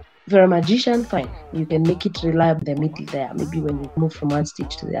skilled, if you're a magician, fine, you can make it reliable in the middle there, maybe when you move from one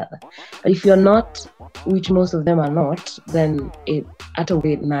stage to the other. But if you're not, which most of them are not, then hata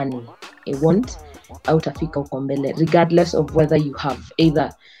uwe nani, it won't outafika uko mbele, regardless of whether you have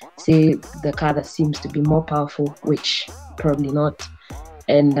either, say, the car that seems to be more powerful, which probably not,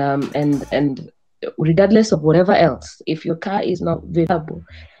 and regardless of whatever else. If your car is not reliable,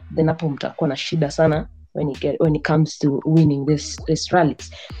 then hapo mtakuwa na shida sana when it comes to winning this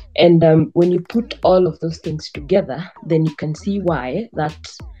rallies. And when you put all of those things together, then you can see why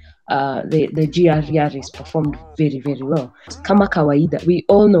that the GR Yaris performed very well. Kama kawaida, we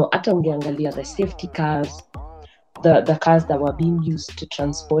all know, hata ungeangalia the safety cars, the cars that were being used to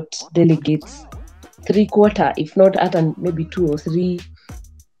transport delegates, 3/4, if not hata maybe 2 or 3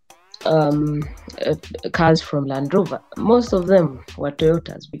 cars from Land Rover, most of them were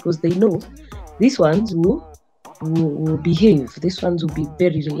Toyotas, because they know these ones will behave. These ones will be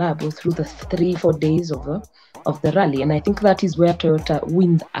very reliable through the 3-4 days of the rally. And I think that is where Toyota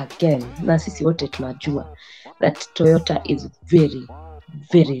wins again. Na sisi wote tunajua that Toyota is very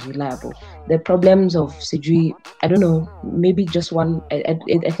reliable. The problems of sijui, I don't know, maybe just one,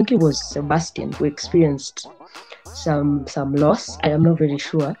 I think it was Sebastian who experienced some loss. I am not very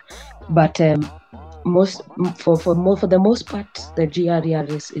sure, but for the most part, the GR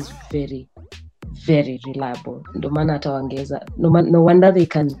Yaris is very reliable. Ndio maana hata wangeza, no wonder they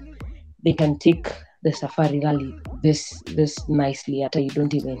can take the Safari Rally this nicely. Hata you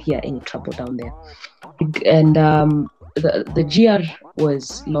don't even hear any trouble down there. And the GR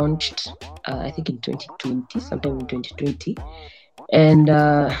was launched I think in 2020, sometime in 2020, and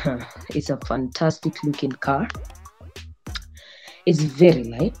it's a fantastic looking car. It's very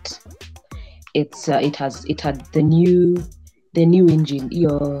light. It had the new engine,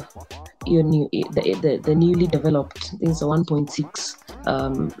 the newly developed, I think it's a 1.6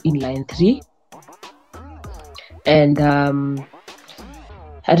 inline 3, and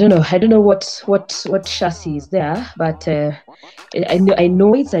I don't know what chassis is there, but I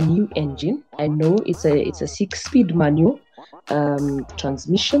know it's a new engine. I know it's a 6-speed manual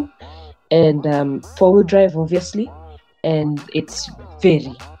transmission, and 4-wheel drive, obviously, and it's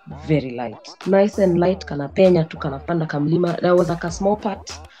very light, nice and light. Kanapenya tu, kanapanda kamlima. There was like a small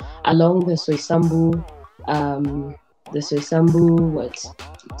part along the Soisambu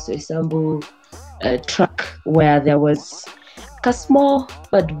track where there was a small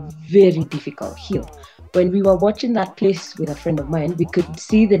but very difficult hill. When we were watching that place with a friend of mine, we could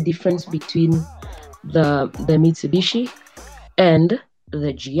see the difference between the Mitsubishi and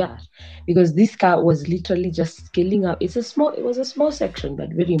the GR, because this car was literally just scaling up. It was a small section, but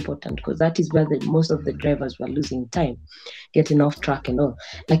very important, because that is where most of the drivers were losing time, getting off track and all.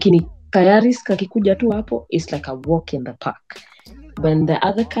 Lakini Kayaris kakikuja tu hapo, it's like a walk in the park. When the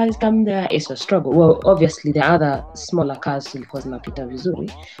other cars come there, it's a struggle. Well, obviously the other smaller cars zilikuwa zinapita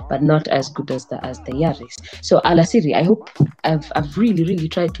vizuri, but not as good as the Yaris. So Alasiri, I hope I've really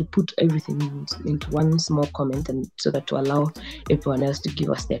tried to put everything into one small comment, and so that to allow everyone else to give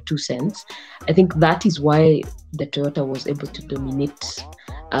us their 2 cents. I think that is why the Toyota was able to dominate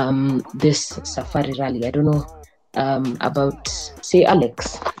this Safari Rally. I don't know about, say,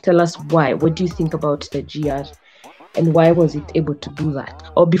 Alex, tell us why. What do you think about the GR? And why was it able to do that?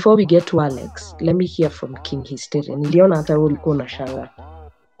 Or before we get to Alex, let me hear from King Hysteria. Niliona hata wewe ulikuwa unashangaa.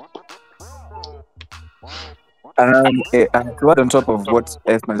 To add on top of what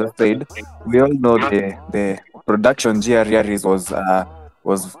Esma just said, we all know the production GR Yaris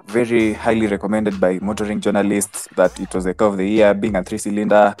was very highly recommended by motoring journalists, that it was the car of the year, being a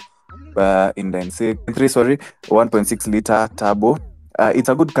 3-cylinder inline 1.6 liter turbo. It's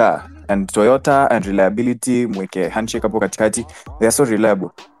a good car, and Toyota and reliability, mweke handshake hapo katikati, they are so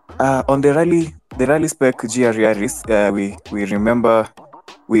reliable. On the rally spec GR Yaris, we remember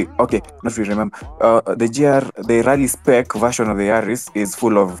the rally spec version of the Yaris is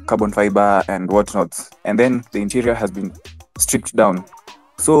full of carbon fiber and whatnot, and then the interior has been stripped down.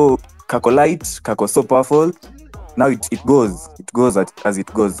 So kako light, kako so powerful. Now it goes as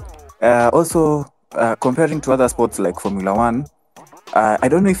it goes. Also, comparing to other sports like Formula 1, I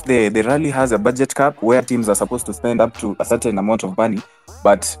don't know if the rally has a budget cap where teams are supposed to spend up to a certain amount of money,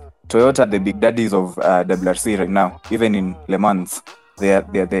 but Toyota, the big daddies of WRC right now, even in Le Mans, they are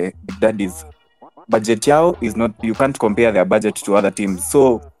the big daddies. Budget yao is not, you can't compare their budget to other teams.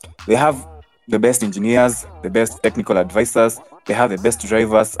 So they have the best engineers, the best technical advisors, they have the best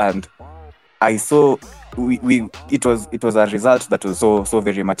drivers, and I saw it was a result that was so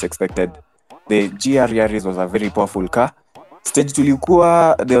very much expected. The GR Yaris was a very powerful car. Stage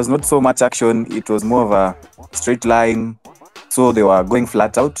tulikuwa, there was not so much action. It was more of a straight line, so they were going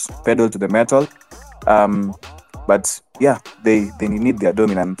flat out, pedal to the metal. But yeah, they need their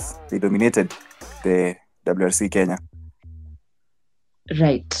dominance. They dominated the WRC Kenya.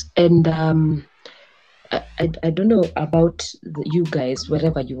 Right. And I don't know about you guys,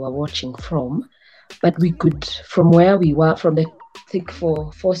 wherever you are watching from, but we could, from where we were, from the, I think,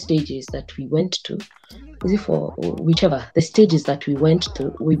 for 4 stages that we went to, is it for whichever, the stages that we went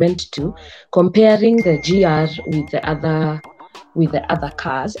to, comparing the GR with the other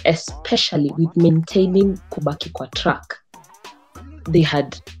cars, especially with maintaining kubaki kwa track. They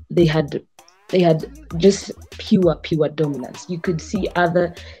had just pure dominance. You could see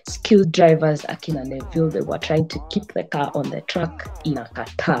other skilled drivers, Akina Neville, they were trying to keep the car on the track in a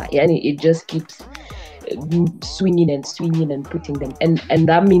kata. Yani it just keeps swinging and putting them, and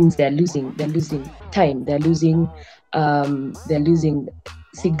that means they're losing time. They're losing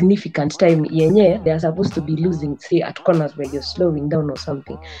significant time. Yenye they're supposed to be losing, say, at corners where you're slowing down or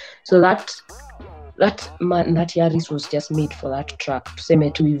something. So that Yaris was just made for that track,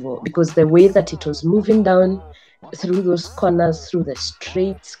 because the way that it was moving down through those corners, through the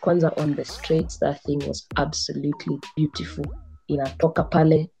straights, kwanza on the straights, that thing was absolutely beautiful. Inatoka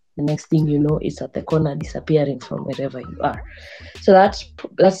pale, the next thing you know, it's at the corner, disappearing from wherever you are. So that's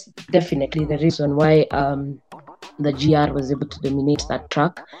definitely the reason why the GR was able to dominate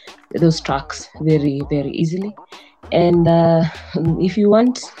those tracks very, very easily. And if you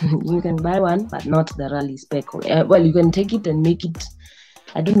want, you can buy one, but not the rally spec. Well, you can take it and make it.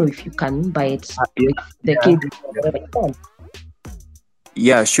 I don't know if you can buy it. The cable, whatever you can.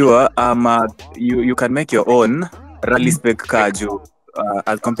 Yeah, sure. You can make your own rally spec car.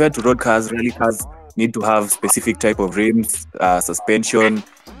 As compared to road cars, rally cars need to have specific type of rims, suspension,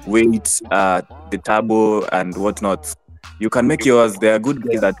 weight, the turbo, and whatnot. You can make yours. There are good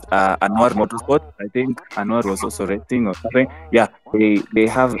guys at Anwar Motorsport. I think Anwar was also racing or something. Yeah, they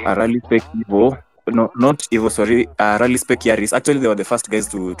have a rally spec Evo. No, not Evo, sorry. Rally spec Yaris. Actually, they were the first guys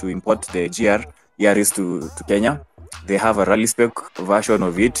to import the GR Yaris to Kenya. They have a rally spec version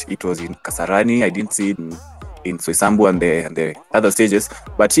of it. It was in Kasarani. I didn't see it in Soisambu and the other stages.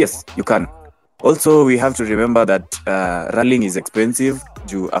 But yes, you can. Also, we have to remember that rallying is expensive.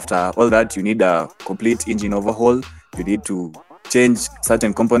 After all that, you need a complete engine overhaul. You need to change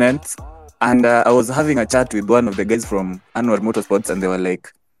certain components. And I was having a chat with one of the guys from Anwar Motorsports, and they were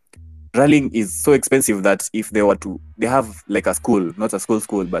like, rallying is so expensive that if they have like a school, not a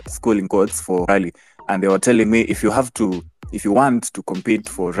school, but school in quotes for rally. And they were telling me if you want to compete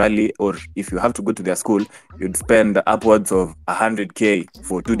for rally, or if you have to go to their school, you'd spend upwards of 100K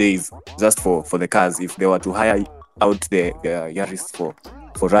for 2 days just for the cars if they were to hire out the Yaris for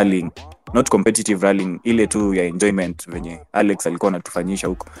rallying, not competitive rallying, ile tu ya enjoyment venye Alex alikuwa anatufanyisha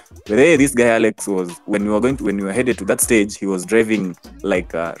huko. But this guy Alex was, when we were headed to that stage, he was driving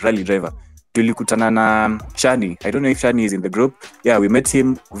like a rally driver. Tulikutana na Shani. I don't know if Shani is in the group. Yeah, we met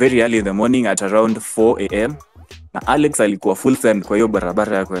him very early in the morning at around 4 a.m. Na Alex alikuwa full send kwa hiyo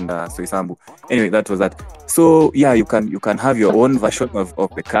barabara ya kwenda Soisambu. Anyway, that was that. So yeah, you can have your own version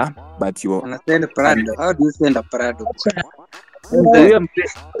of the car, but you Understand Prado. How do you send a Prado?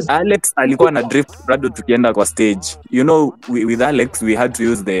 Alex alikuwa na drift Prado tukienda kwa stage. You know, with Alex we had to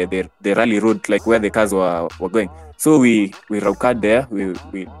use the rally route, like where the cars were going. So we raucad there. We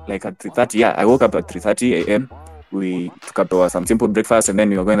like at 3:30. Yeah, I woke up at 3:30 a.m. We took up some simple breakfast and then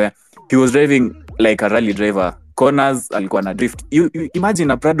we were going there. He was driving like a rally driver. Corners alikuwa na drift. You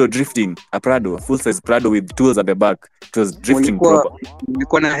imagine a Prado drifting, a full size Prado with tools at the back. It was drifting proper.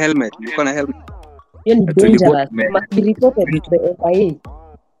 Nilikuwa na helmet. You're dangerous. You must be reported to the FIA.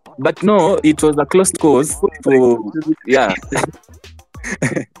 But no, it was a closed course. So yeah.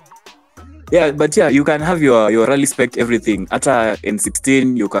 Yeah, but yeah, you can have your rally spec, everything. At a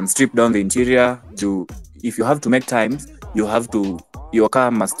N16, you can strip down the interior. If you have to make times, your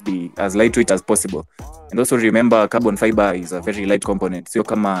car must be as lightweight as possible. And also remember, carbon fiber is a very light component. Sio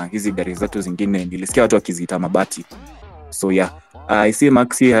kama hizi gari zetu zingine nilisikia watu wakiziita mabati. So yeah, I see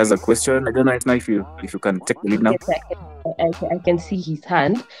Maxi has a question. I don't know if you can take the lead now. Yes, I can see his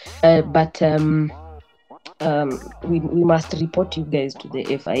hand, but we must report you guys to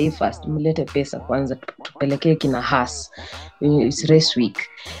the FIA first. Mlete pesa kwanza tupelekee kina Haas. It's race week.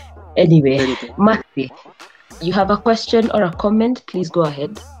 Anyway, Maxi, you have a question or a comment? Please go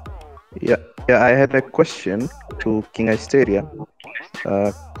ahead. Yeah, I had a question to King Asteria.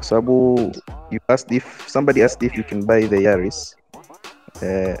 Sabu, somebody asked if you can buy the Yaris.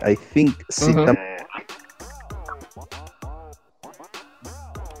 I think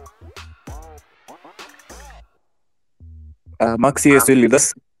Maxi is still with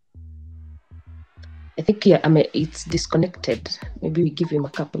us. I think it's disconnected. Maybe we give him a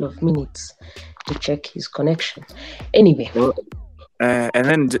couple of minutes to check his connection. Anyway. And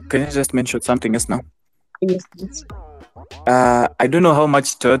then can you just mention something else now? Yes, please. I don't know how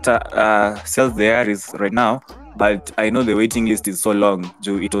much Toyota sells the Yaris right now, but I know the waiting list is so long.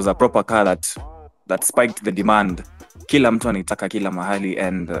 It was a proper car that spiked the demand. Kila mtu anitaka kila mahali,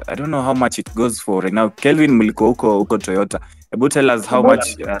 and I don't know how much it goes for right now. Kelvin, mliko huko Toyota. Able tell us how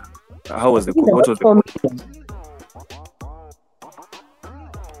much how was the what was the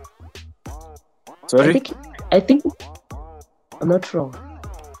Sorry? I think I'm not wrong.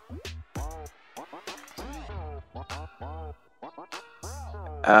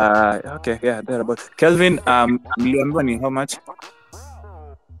 Okay, yeah, there about. Kelvin, mliambiwa ni how much?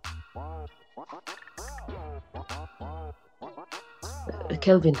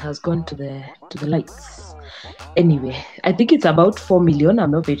 Kelvin has gone to the lights. Anyway, I think it's about 4 million.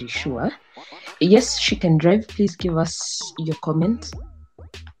 I'm not very sure. Yes, she can drive. Please give us your comment.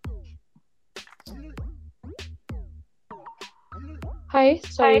 Hi,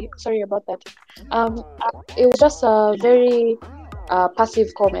 sorry about that. It was just a very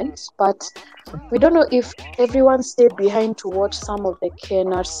passive comment, but we don't know if everyone stayed behind to watch some of the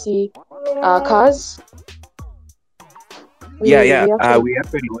KNRC cars. We actually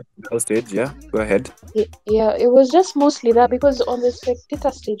watched the whole stage. Yeah, go ahead. Yeah, it was just mostly that, because on the spectator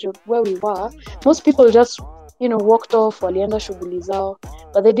stage of where we were, most people just walked off, walienda shughuli zao,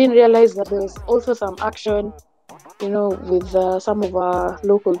 but they didn't realize that there was also some action, with some of our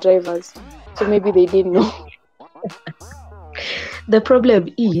local drivers. So maybe they didn't know. The problem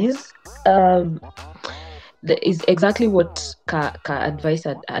is is exactly what Ka advice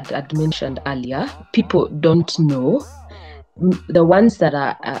had mentioned earlier. People don't know. The ones that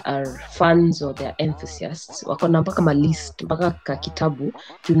are fans or they're enthusiasts, wakona mpaka ma list, mpaka ka kitabu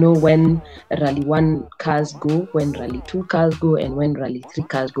to know when Rally 1 cars go, when Rally 2 cars go, and when Rally 3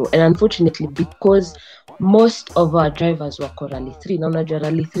 cars go. And unfortunately, because most of our drivers wako Rally 3, na unajua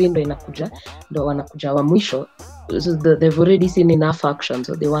Rally 3 ndo wanakuja wa mwisho, so they've already seen enough action,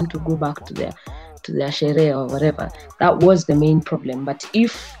 so they want to go back to their sherehe or whatever. That was the main problem. But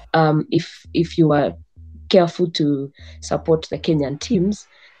if you are careful to support the Kenyan teams,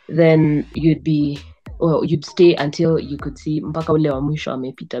 then you'd stay until you could see mpaka ule wa mwisho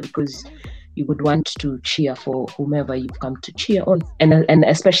amepita, because you would want to cheer for whomever you've come to cheer on, and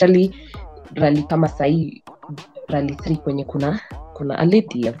especially rally kama sahi, rally 3 kwenye kuna a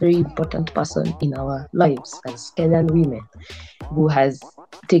lady, a very important person in our lives as Kenyan women, who has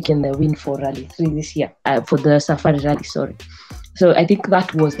taken the win for rally 3 this year, for the Safari rally, sorry. So I think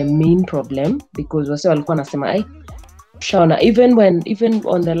that was the main problem, because wase walikuwa nasema shaona, even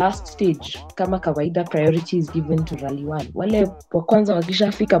on the last stage, kama kawaida, priority is given to rally 1. Wale wa kwanza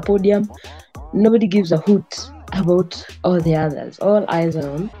wakishafika podium, nobody gives a hoot about all the others. All eyes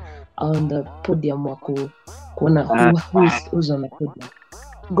are on the podium wako kuona who's on the podium.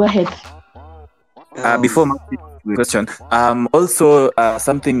 Go ahead. Before my question, also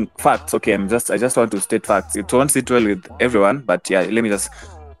something facts. Okay, I just want to state facts. It won't sit well with everyone, but yeah, let me just.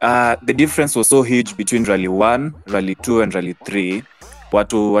 The difference was so huge between Rally 1, Rally 2, and Rally 3.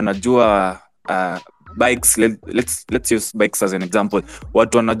 Watu wanajua bikes. Let's use bikes as an example.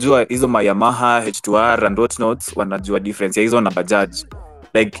 Watu wanajua hizo Yamaha H2R and whatnot, wanajua difference ya hizo na Bajaj.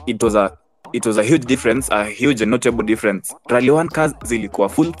 Like it was a huge difference, a huge and notable difference. Rally 1 cars zilikuwa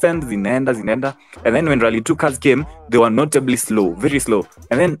full send, zinaenda, and then when Rally 2 cars came, they were notably slow, very slow.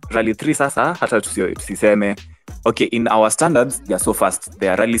 And then Rally 3 sasa, hata tusiseme, okay, in our standards, they are so fast. They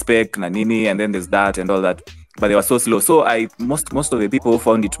are rally spec, na nini, and then there's that and all that. But they were so slow. So most of the people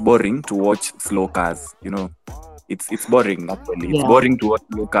found it boring to watch slow cars, you know. It's boring, actually. It's boring to watch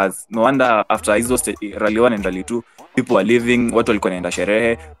slow cars. No wonder after Rally 1 and Rally 2, people are leaving, watu walikuwa naenda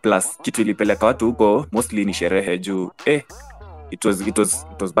sherehe, plus kitu ilipeleka watu huko mostly ni sherehe juu it was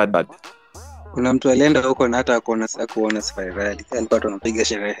bad. Kuna mtu alienda huko na hata kuona Safari rally, alikuwa tunapiga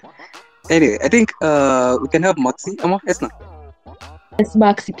sherehe. Anyway, I think we can have Maxi. Esna. Yes,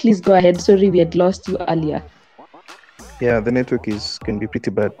 Maxi, please go ahead. Sorry, we had lost you earlier. Yeah, the network can be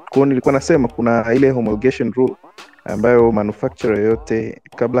pretty bad. Kwa nilikuwa nasema kuna ile homologation rule ambayo manufacturer yote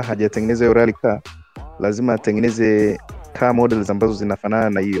kabla hajatengeneza hiyo rally car lazima atengeneze car models ambazo zinafanana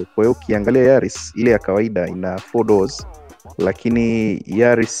na hiyo. Kwa hiyo ukiangalia Yaris ile ya kawaida ina 4 doors, lakini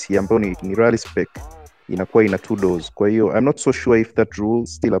Yaris ambayo ni rally spec inakuwa ina 2 doors. Kwa hiyo I'm not so sure if that rule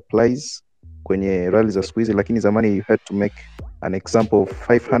still applies kwenye rally za siku hizi, lakini zamani you had to make an example of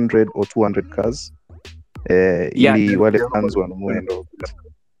 500 or 200 cars ili wale fans wanunue ndo.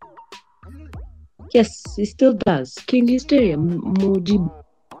 Yes, it still does. King Hysteria, Mujibu.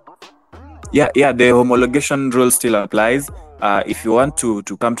 Yeah, the homologation rule still applies. If you want to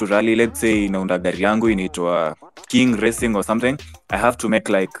come to rally, let's say inaunda gari yangu inaitwa King Racing or something, I have to make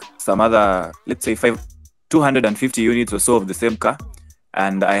like some other, let's say 250 units or so of the same car,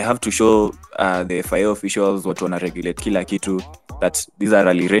 and I have to show the FIA officials what wana regulate kila kitu, that these are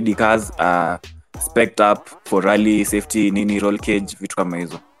rally ready cars, spec'd up for rally safety, nini, roll cage, vitu kama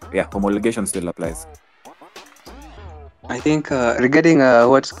hizo. Yeah, homologation still applies. I think regarding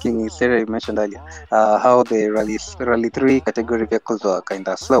what King Sarah mentioned earlier, how the Rally 3 category vehicles were kind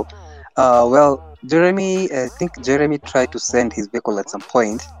of slow. Well, I think Jeremy tried to send his vehicle at some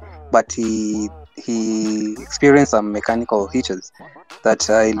point, but he experienced some mechanical hitches that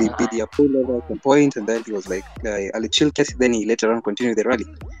he pulled over at some point, and then he was like, I'll chill case, then he later on continued the rally.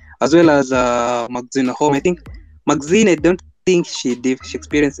 As well as Maxine Home. I think Maxine, I don't think she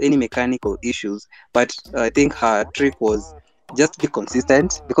experienced any mechanical issues, but I think her trick was just be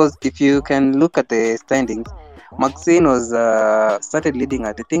consistent, because if you can look at the standings, Maxine was started leading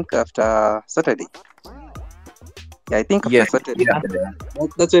I think after Saturday. Yeah, I think after Saturday. Yeah.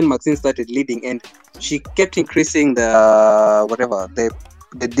 That's when Maxine started leading, and she kept increasing the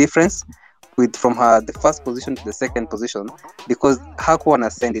difference from the first position to the second position, because hakuwa na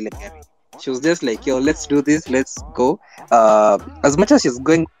send ile gari. She was just like, yo, let's do this, let's go. As much as she's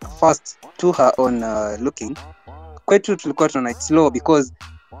going fast to her own looking, kwetu tulikuwa tuna slow, because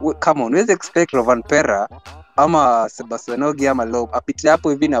come on, let's expect Rovanpera ama Sebastian Ogier ama Loeb apite hapo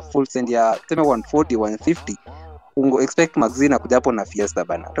hivi na full send ya 140 150. Ungo expect Maxine kuja hapo na Fiesta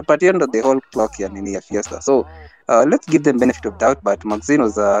bana. Tupatie ndo the whole clock ya nini ya Fiesta. So let's give them benefit of doubt, but Maxine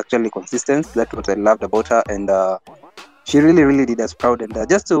was actually consistent. That's what I loved about her, and she really did us proud. And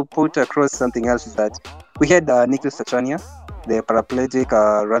just to put across something else is that we had Nikhil Sachania, the paraplegic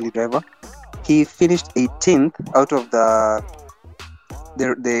rally driver. He finished 18th out of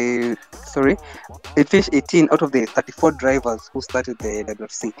he finished 18 out of the 34 drivers who started the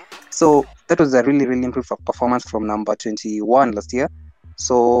WFC. So that was a really improved performance from number 21 last year.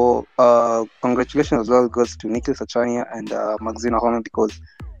 So congratulations as well goes to Nikhil Sachania and Maxine Ahome, because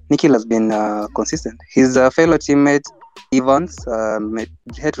Nikhil has been consistent. His fellow teammate Evans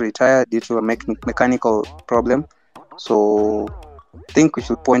had to retire due to a mechanical problem. So I think we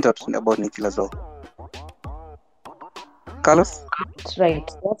should point out about Nikhil as well. Carlos? That's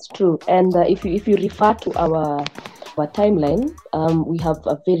right. That's true. And if you refer to our timeline, we have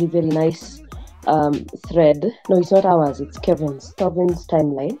a very very nice thread. No, it's not ours. It's Kevin's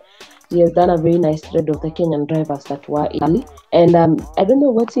timeline. He has done a very nice thread of the Kenyan drivers that were early. And I don't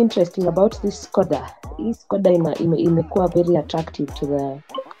know what's interesting about this Skoda. This Skoda imekuwa very attractive to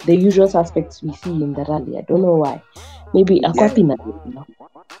the usual suspects we see in the rally. I don't know why. Maybe akwapi na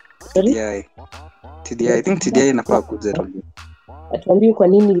TDI. I think TDI inafaa kuja rally. Atuambie kwa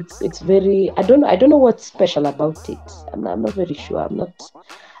nini it's very I don't know what's special about it. I'm not very sure.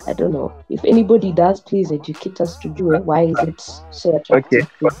 I don't know. If anybody does, please educate us to do it. Why is it so attractive?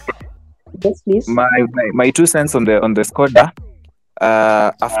 Okay. Yes, please. My 2 cents on the Skoda.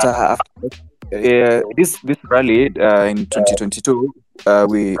 After this rally in 2022,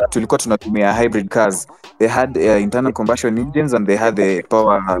 tulikuwa tunatumia hybrid cars. They had internal combustion engines and they had the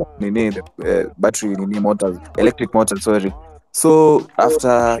power battery motors, electric motors. Sorry. So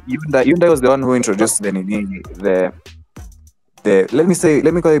after Hyundai was the one who introduced the let me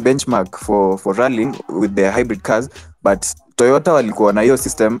call it benchmark for rallying with their hybrid cars, but Toyota walikuwa na hiyo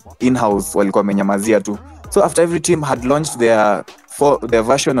system in-house, walikuwa wamenyamazia tu. So after every team had launched their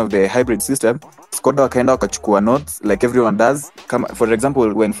version of the hybrid system, Skoda wakaenda wakachukua notes like everyone does. For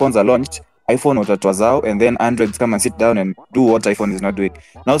example, when phones are launched, iPhone watatoa zao and then Androids come and sit down and do what iPhone is not doing.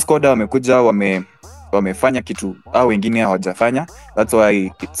 Now Skoda wamekuja wamefanya kitu au wengine hawajafanya. That's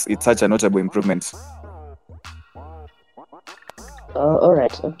why it's such a notable improvement. All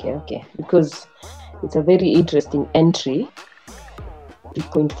right. Okay. Because it's a very interesting entry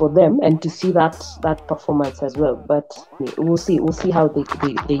point for them, and to see that performance as well. But we'll see how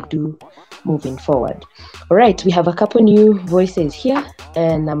they do moving forward. All right, we have a couple new voices here,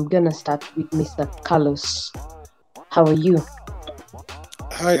 and I'm gonna start with Mr. Carlos. How are you?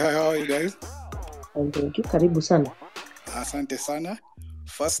 Hi, how are you guys? I'm thank you. Karibu sana. Asante sana.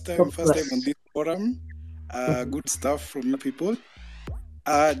 First time on this forum. Good stuff from you people.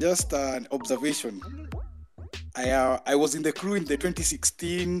 Just an observation. I was in the crew in the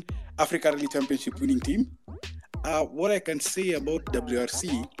 2016 Africa Rally Championship winning team. What I can say about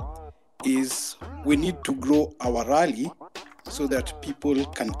WRC is we need to grow our rally so that people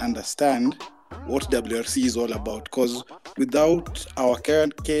can understand what WRC is all about. Because without our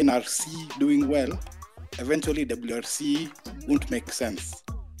KNRC doing well, eventually WRC won't make sense.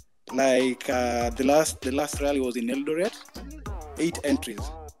 Like the last rally was in Eldoret, 8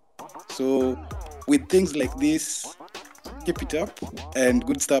 entries. So with things like this, keep it up and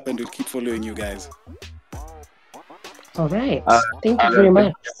good stuff, and we'll keep following you guys. All right. Thank you very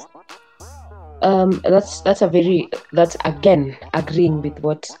much. That's again agreeing with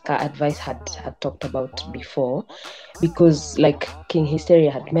what Car Advice had talked about before, because like King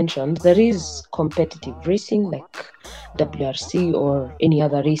Hysteria had mentioned, there is competitive racing like WRC or any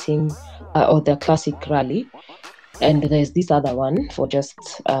other racing or the classic rally, and there's this other one for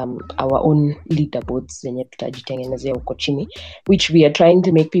just our own leaderboards zenye tutajitengenezea huko chini, which we are trying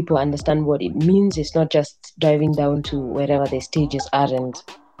to make people understand what it means. It's not just driving down to wherever the stages are and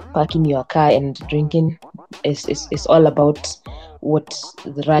parking your car and drinking. It's all about what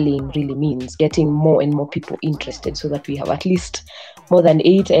the rallying really means, getting more and more people interested so that we have at least more than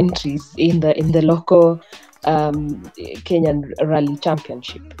 8 entries in the local Kenyan Rally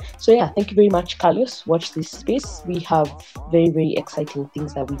Championship. So yeah, thank you very much, Carlos. Watch this space. We have very, very exciting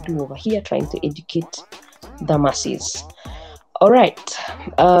things that we do over here, trying to educate the masses. All right.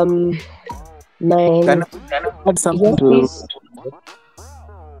 9. Can I add something to?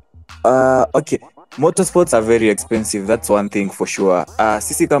 Okay. Motorsports are very expensive. That's one thing for sure.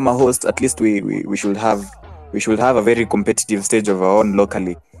 Sisi kama host, at least we should have a very competitive stage of our own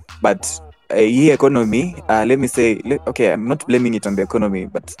locally. But economy, let me say, okay, I'm not blaming it on the economy,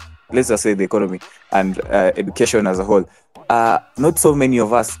 but let's just say the economy and education as a whole. Not so many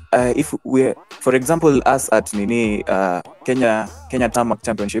of us, if we're, for example, us at Kenya Tarmac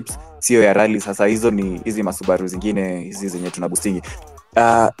Championships, sio ya rally sasa, hizo ni hizi masubaru zingine hizi zenye tunabustingi.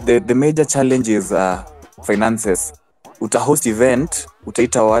 The major challenge is finances. Host event,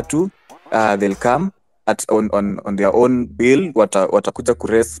 utaita watu, they'll come on their own bill, watakuja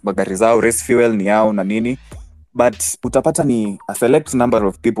kurace magari zao, race fuel ni yao na nini, but utapata ni a select number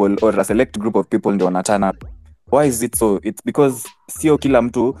of people or a select group of people ndio wanatana. Why is it so? It's because sio kila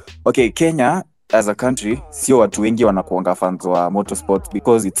mtu. Okay, Kenya as a country, sio watu wengi wanakuanga fans wa motorsports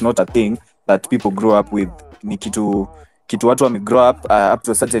because it's not a thing that people grow up with. Ni kitu kitu watu wamegrow up up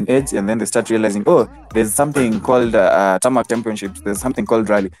to a certain age, and then they start realizing, oh, there's something called tarmac championships, there's something called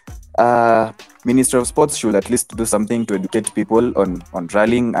rally. Ministry of Sports should at least do something to educate people on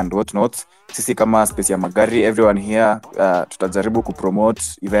rallying and what not. Sisi kama space ya magari, everyone here tutajaribu kupromote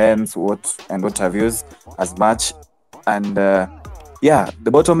events what have yous as much. And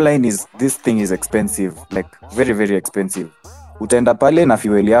the bottom line is this thing is expensive, like very very expensive. Utaenda pale na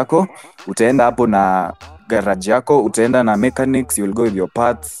fuel yako, utaenda hapo na garage yako, utaenda na mechanics, you'll go with your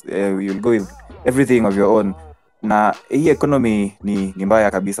parts, you'll go with everything of your own. Na hii economy ni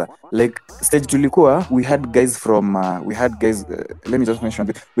mbaya kabisa. Like stage tulikuwa, we had guys from let me just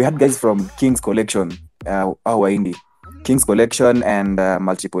mention, we had guys from King's Collection, our indie King's Collection, and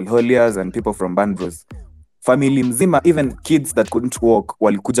multiple holiers and people from Band Bros. Family mzima, even kids that couldn't walk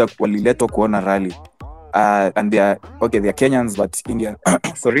waliletwa kuona rally. And they are Kenyans but Indian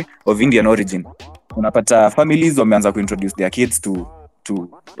of Indian origin. Unapata families wameanza kuintroduce their kids to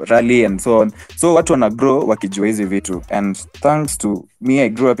rally and so on. So watu wana grow wakijua hizi vitu, and thanks to me I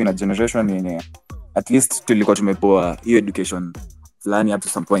grew up in a generation yenye at least tulikuwa tumepoa hiyo education fulani up to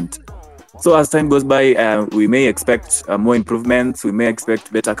some point. So as time goes by, we may expect more improvements, we may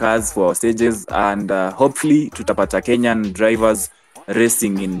expect better cars for our stages, and hopefully tutapata Kenyan drivers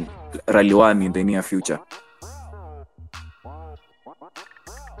racing in Rally 1 in the near future.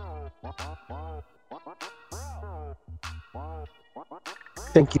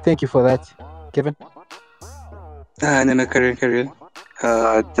 Thank you for that, Kevin. No, carry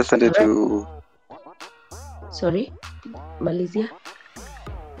on. Just wanted to. Sorry, Malaysia.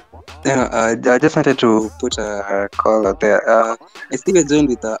 I just wanted to put a call out there. I still joined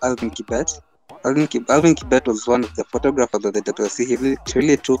with Alvin Kibet. Alvin Kibet was one of the photographers of the WRC. He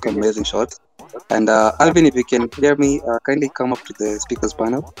really took amazing shots. And Alvin, if you can hear me, kindly come up to the speakers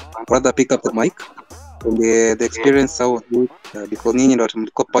panel. Rather pick up the mic. And the experience how good because nyinyi ndo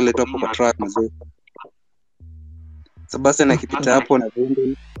tumekuwa pale top of track mzee. So basi nakipita hapo na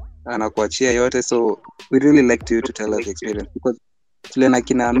vumbi anakuachia yote, so we really like you to tell us the experience because tule na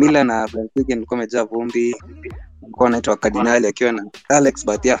kina Mila na Benfica nilikuwa nimejaa vumbi, nilikuwa naitwa Cardinal akiwa na Alex,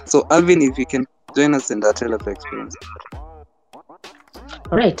 but yeah, so Alvin, if you can join us and tell us the experience.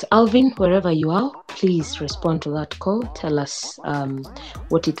 All right, Alvin, wherever you are, please respond to that call. Tell us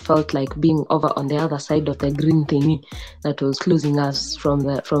what it felt like being over on the other side of the green thingy that was closing us from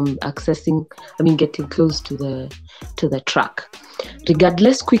getting close to the track.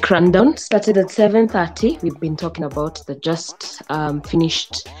 Regardless, quick rundown. Started at 7:30. We've been talking about the just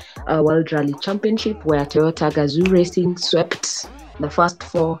finished World Rally Championship where Toyota Gazoo Racing swept the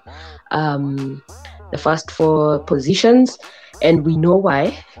first four positions. And we know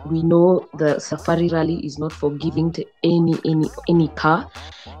why. We know the Safari Rally is not forgiving to any car,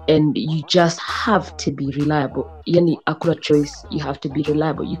 and you just have to be reliable. Yani akura choice, you have to be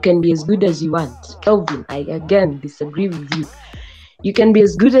reliable. You can be as good as you want. Kelvin, I again disagree with you. You can be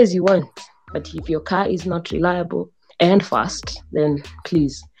as good as you want, but if your car is not reliable and fast, then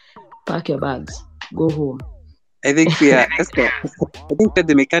please pack your bags, go home. I think I think that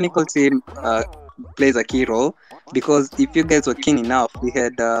the mechanical team plays a key role, because if you guys were keen enough, we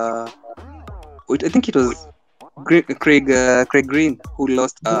had I think it was Craig Green who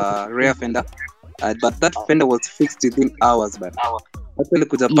lost a rear fender, but that fender was fixed within hours. But actually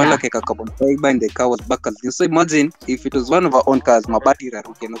kuja pala keka carbon fiber and the car was back as new. So imagine if it was one of our own cars, mabati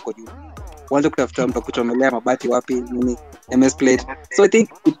raruke noko juu. Wanza kutafuta mtu kuchomelea mabati wapi nini MS plate. So I think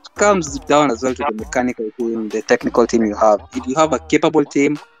it comes down as well to the mechanical team, the technical team you have. If you have a capable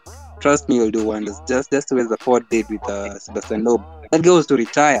team, trust me, you'll do wonders. Just the way the Ford did with Sebastian Loeb. That guy was to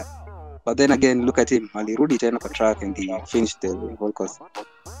retire, but then again, look at him. Alirudi tena kwa track and he finished the whole course.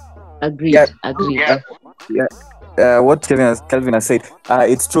 Agreed. What Kelvin has said,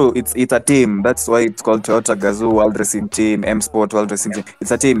 it's true. It's a team. That's why it's called Toyota Gazoo World Racing Team, M Sport World Racing Team.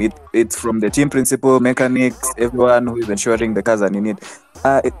 It's a team. It's from the team principal, mechanics, everyone who is ensuring the cars are in it.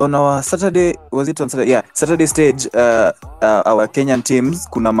 On our Saturday, was it on Saturday? Yeah, Saturday stage, our Kenyan teams,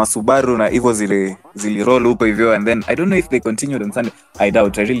 kuna Masubaru na Evo zili roll upo hivyo, and then I don't know if they continued on Sunday. I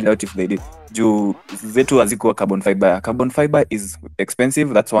really doubt if they did. Juu zetu hazikuwa carbon fiber. Carbon fiber is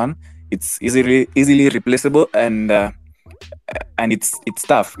expensive, that's one. It's easily replaceable, and it's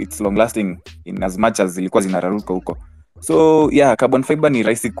tough. It's long lasting in as much as zilikuwa zinararuka huko. So yeah, carbon fiber ni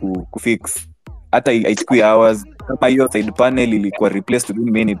rahisi kufix. Hata haichukui hours. Kama hiyo side panel ilikuwa replaced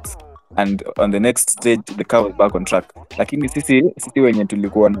within minutes, and on the next stage the car was back on track. Lakini sisi wenye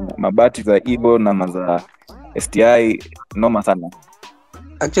tulikuwa na mabati za Evo na maza STI noma sana.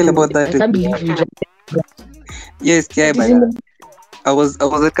 Actually about that, yes, yeah, but I was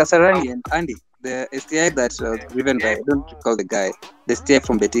at Kasarani, and Andy, the STI that was driven by, I don't recall the guy, the STI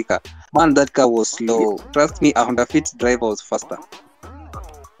from Betika. Man, that car was slow. Trust me, a Honda Fit driver was faster.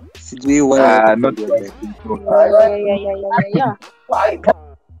 Sijui why Not Yeah.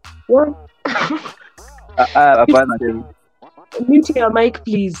 What? hapana, Kevin. Mute your mic,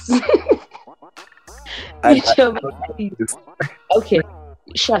 please. Mute your mic, please. Okay.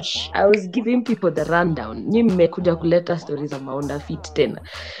 Shush. I was giving people the rundown. Nyi mmekuja kuleta stories za Honda Fit tena.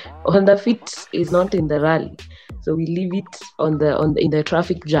 Honda Fit is not in the rally, so we leave it in the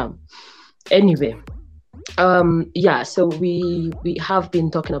traffic jam. Anyway, so we have been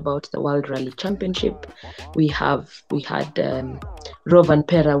talking about the World Rally Championship. We had Rovan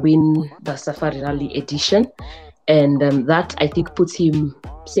Pera win the Safari Rally edition, and that I think puts him,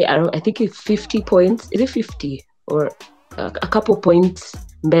 I think it's 50 points. Is it 50 or a couple points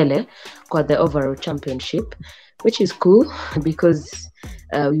mbele kwa the overall championship, which is cool because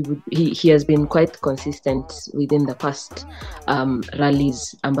he has been quite consistent within the past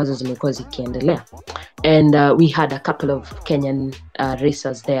rallies ambazo zimekuwa zikiendelea, and we had a couple of Kenyan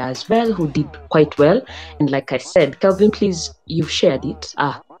racers there as well who did quite well. And like I said, Kelvin, please, you've shared it.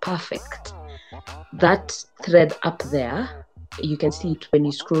 Perfect. That thread up there, you can see it when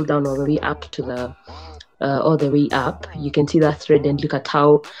you scroll down all the way up to the all the way up. You can see that thread and look at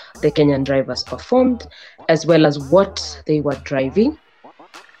how the Kenyan drivers performed, as well as what they were driving.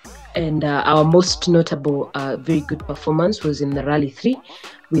 And our most notable very good performance was in the Rally 3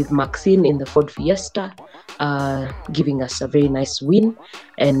 with Maxine in the Ford Fiesta, giving us a very nice win,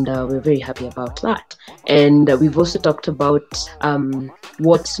 and we're very happy about that. And we've also talked about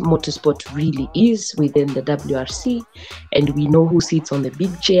what motorsport really is within the WRC, and we know who sits on the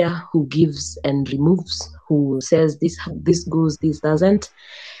big chair, who gives and removes, who says this goes, this doesn't.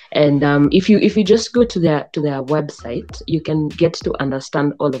 And if you just go to their website, you can get to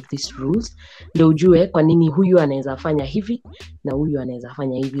understand all of these rules. Ndio ujue kwa nini huyu anaweza fanya hivi na huyu anaweza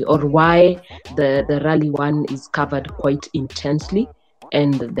fanya hivi, or why the Rally 1 is covered quite intensely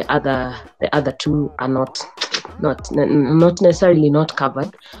and the other two are not necessarily not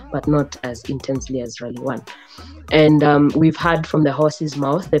covered, but not as intensely as Rally 1. And we've heard from the horse's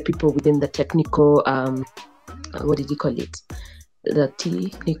mouth, the people within the technical what did you call it? The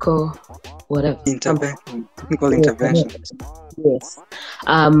technical whatever technical intervention. Yes.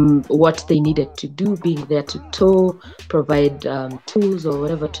 What they needed to do, being there to tow, provide tools or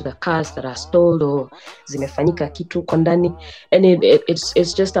whatever to the cars that are stalled or zimefanyika kitu kondani, and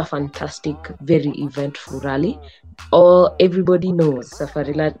it's just a fantastic, very eventful rally. Everybody knows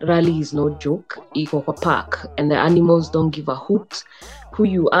Safari Rally is no joke. Iko kwa park, and the animals don't give a hoot who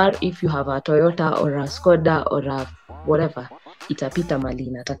you are. If you have a Toyota or a Skoda or a whatever, itapita mali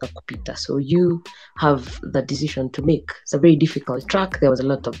inataka kupita. So you have the decision to make. It's a very difficult track. There was a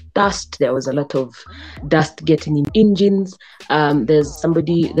lot of dust. There was a lot of dust getting in engines. There's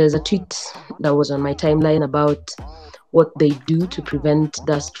a tweet that was on my timeline about what they do to prevent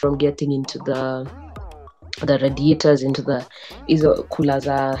dust from getting into the radiators, into the coolers,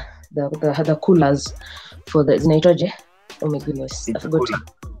 the coolers for the nitrogen. Oh my goodness, I forgot.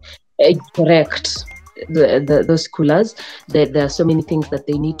 Correct. Those coolers, there are so many things that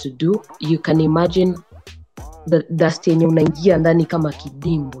they need to do. You can imagine the dust yenye unaingia ndani kama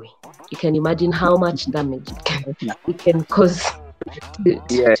kidimbwi. You can imagine how much damage it can cause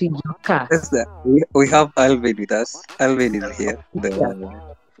to your car. We have Alvin with us. Alvin is here.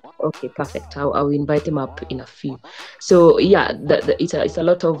 Okay, perfect. I'll invite him up in a few. So yeah, it's a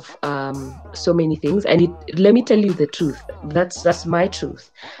lot of so many things, and let me tell you the truth. That's my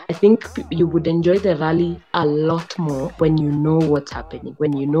truth. I think you would enjoy the rally a lot more when you know what's happening,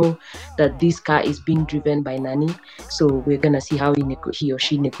 when you know that this car is being driven by Nani. So we're gonna see how he or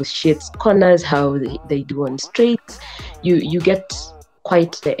she negotiates corners, how they do on straights. You get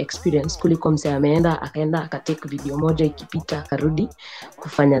quite the experience kuliko mse ameenda akaenda akatake video moja ikipita akarudi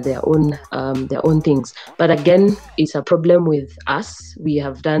kufanya their own things. But again, it's a problem with us. We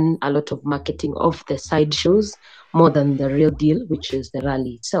have done a lot of marketing of the side shows more than the real deal, which is the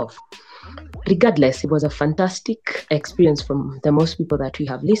rally itself. Regardless, it was a fantastic experience from the most people that we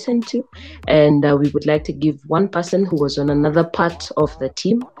have listened to, and we would like to give one person who was on another part of the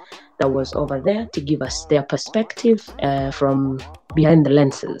team that was over there to give us their perspective from behind the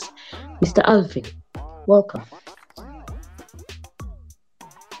lenses. Mr. Alvin, welcome.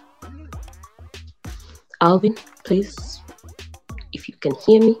 Alvin, please, if you can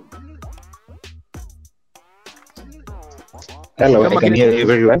hear me. Hello, I can hear you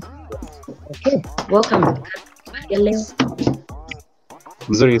very well. Okay, welcome.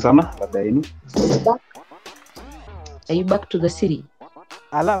 Mzuri sana, labda yenu. Are you back to the city?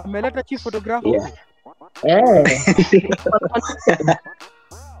 Ala, ameleta chief photographer. Yeah.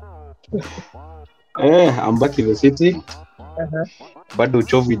 I'm back in the city. Bado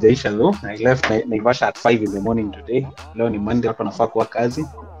uchovu ijaisha though. I left Naivasha at 5 in the morning today. Leo ni Monday, watu wanafaa kuwa kazi.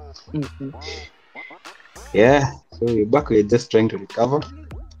 Yeah, so we're back. We're just trying to recover.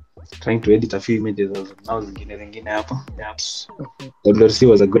 Trying to edit a few images as of now. Zingine hapa. WRC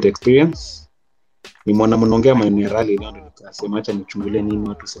was a good experience. Nimeona mnaongea maneno ya rally leo, ndio nikasema acha nichungulie nini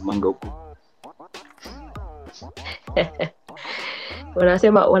watu semanga huko.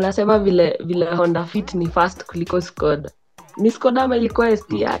 wanasema vile Honda Fit ni fast kuliko Skoda. Ni Skoda ama ilikuwa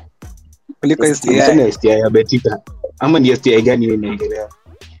STI? Kuliko STI. Ni STI ya Betita. Ama ni STI gani inaendelea?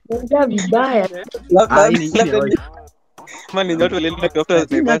 Ndio vibaya. Mani ndio wale ndio tafuta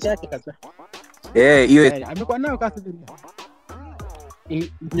Naivasha. Hiyo Amekuwa nayo kasi vile.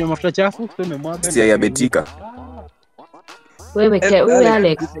 Ni mafuta chafu tuseme mwaga. si ya Betika. Wewe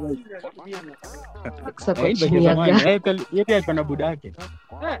Alex. Sasa chini ya gari. Yeye alikuwa na buda yake.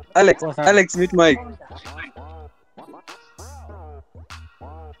 Alex meet Mike.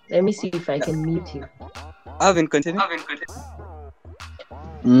 Let me see if I can meet him. Alvin, continue.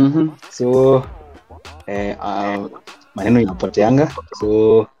 So maneno inapoteanga.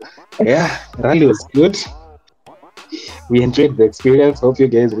 So yeah, rally was good. We enjoyed the experience. Hope you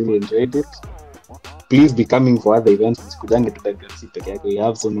guys really enjoyed it. Please be coming for other events. Msikujange tu WRC peke yake. We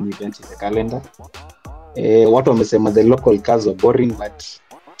have so many events in the calendar. Watu wamesema the local cars are boring, but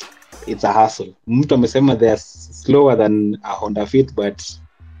it's a hassle. Mtu amesema they are slower than a Honda Fit, but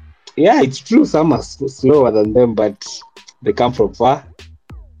yeah, it's true. Some are slower than them, but they come from far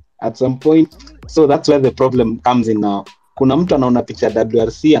at some point. So that's where the problem comes in now. Kuna mtu anaona picha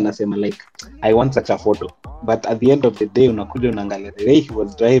WRC anasema like, I want such a photo. But at the end of the day, unakuja unaangalia the way he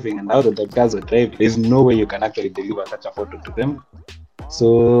was driving and how the cars were driving. There's no way you can actually deliver such a photo to them.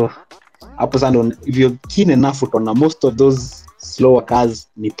 So, hapo sana, if you're keen enough on most of those slower cars,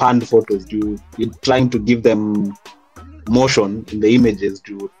 ni panned photos. You're trying to give them motion in the images.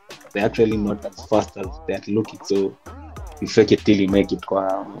 They're actually not as fast as they're looking. So, you fake it till you make it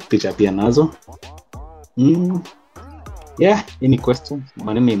kwa picha pia nazo. Yeah, any questions?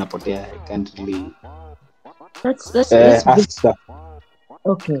 Maneno inapotea. I can't really... That's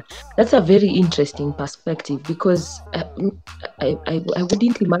okay. That's a very interesting perspective because I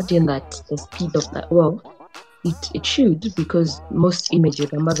wouldn't imagine that the speed of that. Well, it should, because most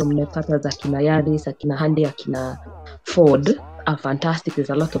images ambazo mmepata za kina Yaris, akina Hyundai, akina Ford are fantastic. There's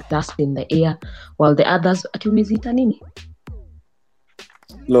a lot of dust in the air, while the others atumizita nini?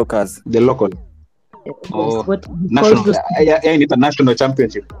 Locals. The local. What national? It's a national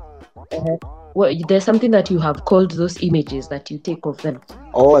championship. Well, there's something that you have called those images that you take of them.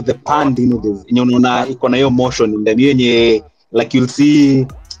 Oh, the panned images. Unaona iko na hiyo motion in them. Yenye like you'll see,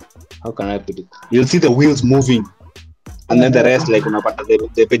 how can I put it? You'll see the wheels moving, and then the rest like unapata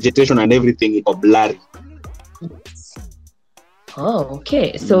the vegetation and everything is blurry. Oh,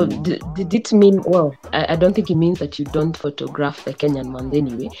 okay. So did it mean, well, I don't think it means that you don't photograph the Kenyan ones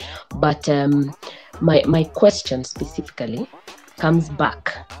anyway, but my question specifically comes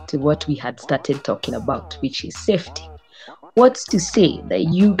back to what we had started talking about, which is safety. What's to say that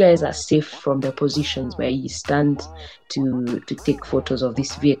you guys are safe from the positions where you stand to take photos of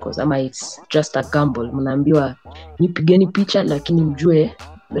these vehicles? Ama it's just a gamble. Mnaambiwa nipigeni picha lakini mjue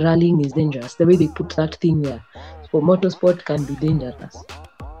rallying is dangerous. The way they put that thing there. For motorsport can be dangerous.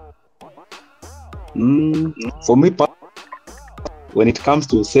 For me, when it comes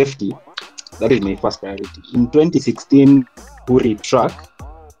to safety, that is my first priority. In 2016, Puri track,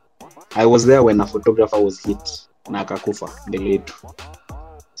 I was there when a photographer was hit na akakufa mbele yetu.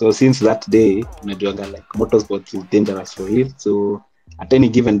 So since that day, unajuaga like motorsport is dangerous for it. So at any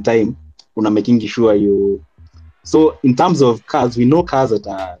given time, una making sure you. So in terms of cars, we know cars that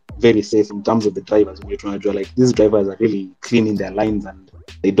are very safe in terms of the drivers. We're trying to do like these drivers are really clean in their lines and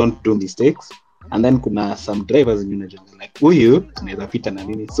they don't do mistakes. And then kuna some drivers in like huyu anaweza pita na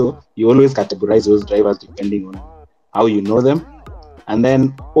nini. So you always categorize those drivers depending on how you know them. And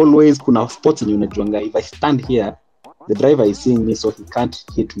then always kuna spots in unajuanga, if I stand here, the driver is seeing me, so he can't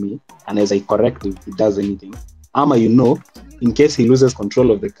hit me, and as I correct if he does anything. Ama in case he loses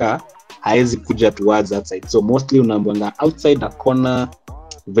control of the car, haezi kuja towards that side. So mostly unaambiwanga outside the corner,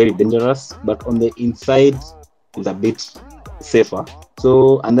 very dangerous, but on the inside is a bit safer.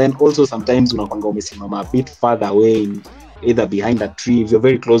 So, and then also sometimes unakwanga umesimama a bit farther away, either behind a tree. If you're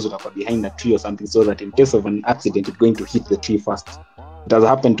very close, unakuwa behind a tree or something, so that in case of an accident, it's going to hit the tree first. It has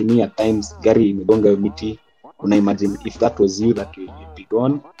happened to me at times. Gari imegonga miti. Una imagine if that was you, that you'd be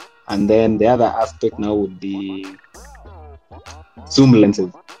gone. And then the other aspect now would be zoom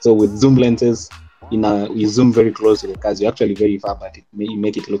lenses. So with zoom lenses, you zoom very close to the cars. You're actually very far, but you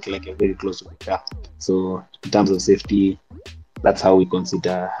make it look like you're very close to the car. So in terms of safety, that's how we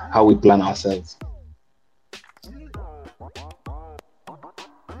plan ourselves.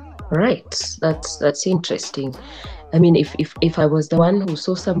 Right, that's interesting. I mean, if I was the one who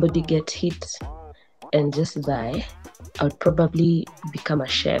saw somebody get hit and just die, I would probably become a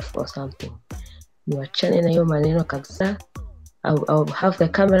chef or something. Niwachane na hiyo maneno kabisa. I'll have the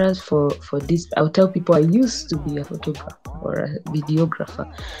cameras for this. I'll tell people I used to be a photographer or a videographer.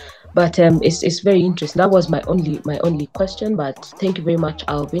 But it's very interesting. That was my only question. But thank you very much,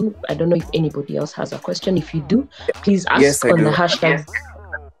 Alvin. I don't know if anybody else has a question. If you do, please ask on the hashtag.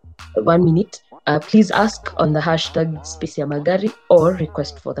 1 minute. Please ask on the hashtag Space ya Magari or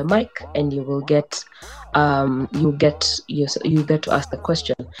request for the mic, and you will get you get to ask the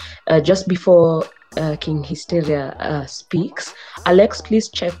question. Just before King Hysteria speaks, Alex, please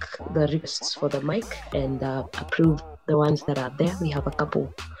check the requests for the mic and approve the ones that are there. We have a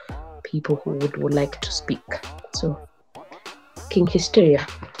couple people who would like to speak. So, King Hysteria.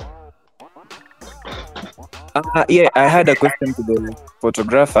 Yeah, I had a question to the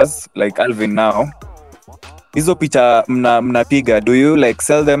photographers, like Alvin now. Hizo picha mnapiga, do you like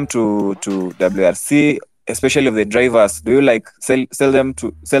sell them to WRC, especially of the drivers? Do you like sell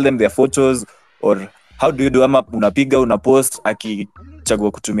them their photos, or how do you do? Ama unapiga, unapost,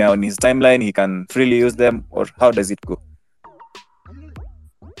 akichagua kutumia on his timeline, he can freely use them, or how does it go?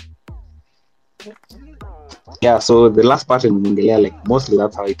 Yeah, so the last part in Mongolia, like mostly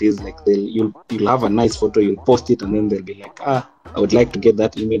that's how it is. Like you'll have a nice photo, you'll post it, and then they'll be like, I would like to get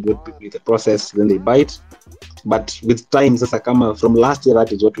that image with the process. Then they buy it. But with time, from last year,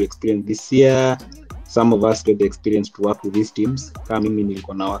 that is what we experienced. This year, some of us get the experience to work with these teams. Coming in,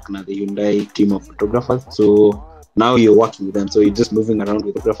 nilikuwa na work na the Hyundai team of photographers. So now you're working with them. So you're just moving around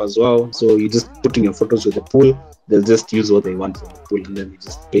with photographers as well. So you're just putting your photos with the pool. They'll just use what they want from the pool, and then they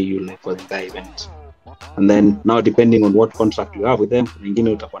just pay you like for the entire event. And then now, depending on what contract you have with them, wengine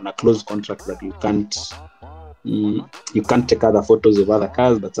utakuwa na close contract that you can't take other photos of other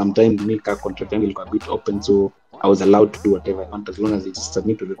cars. But sometimes me car contract yangu ilikuwa a bit open, so I was allowed to do whatever I want as long as they just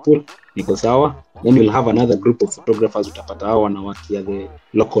submit to the pool. Niko sawa. Then you'll have another group of photographers utapata hao wanawakia the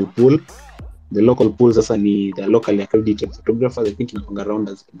local pool. The local pool sasa ni the locally accredited photographers. I think inakuanga around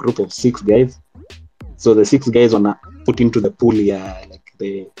as a group of 6 guys. So the 6 guys wana put into the pool like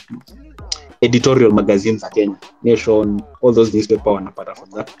the editorial magazines at Kenya, Nation, all those newspaper wanapata from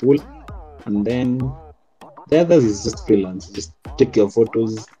that pool. And then the others is just freelance, just take your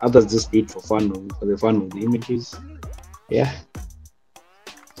photos. Others just do it for the fun of the images. Yeah.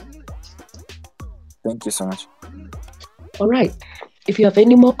 Thank you so much. All right. If you have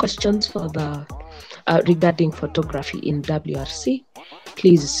any more questions for the regarding photography in WRC,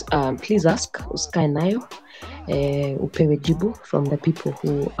 please ask. Usikae nayo. Upewe jibu from the people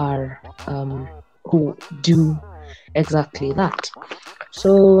who do exactly that.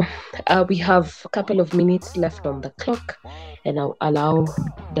 So we have a couple of minutes left on the clock, and I'll allow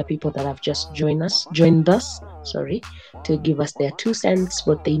the people that have just joined us, to give us their 2 cents,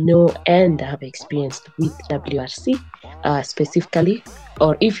 what they know and have experienced with WRC specifically,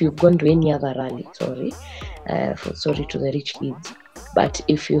 or if you've gone to any other rally. Sorry to the rich kids. But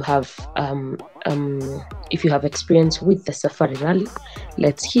if you have experience with the Safari Rally,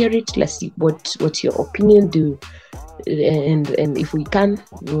 let's hear it. Let's see what's your opinion. And if we can,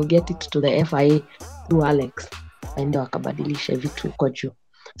 we'll get it to the FIA through Alex. And wakabadilisha vitu huko juu.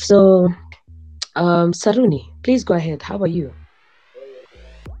 So, Saruni, please go ahead. How are you?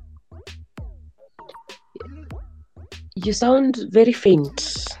 You sound very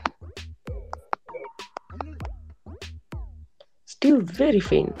faint. Still very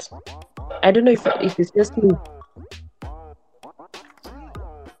faint. I don't know if it's just me.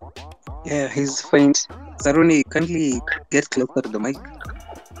 Yeah, he's faint. Saruni, kindly get closer to the mic.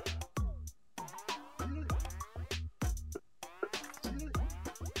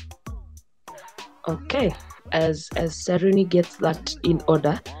 Okay, as Saruni gets that in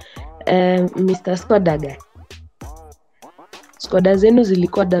order, Mr. Skodaga. Skoda zenu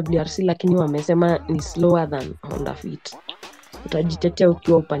zilikuwa WRC lakini wamesema ni slower than Honda Fit. Utajitetea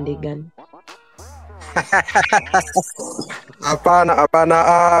ukiwa upande gani?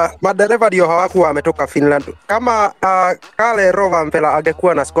 Hapana. Madereva ndio hawakuwa wametoka Finland. Kama Kalle Rovanpera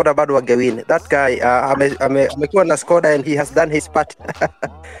angekuwa na Skoda bado angewin. That guy amekuwa na Skoda and he has done his part.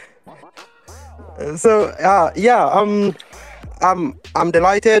 So I'm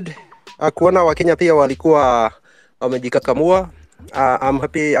delighted kuona Wakenya pia walikuwa wamejikakamua. I'm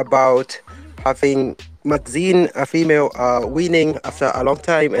happy about having Maxine, a female, winning after a long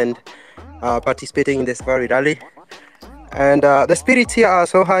time and participating in the Safari Rally. And the spirits here are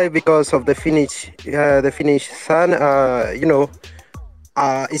so high because of the Finnish son.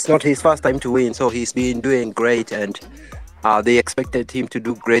 It's not his first time to win, so he's been doing great, and they expected him to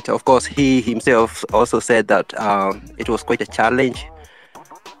do great. Of course, he himself also said that it was quite a challenge.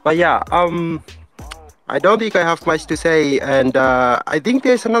 But yeah, I don't think I have much to say, and I think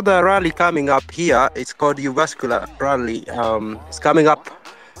there's another rally coming up here. It's called Uvascular Rally. It's coming up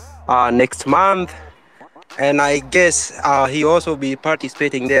next month. And I guess he also be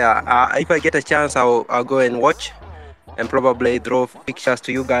participating there. If I get a chance, I'll go and watch and probably draw pictures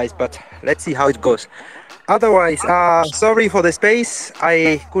to you guys. But let's see how it goes. Otherwise, sorry for the space.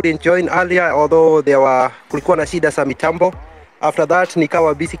 I couldn't join earlier, although kulikuwa na shida za mitambo. After that,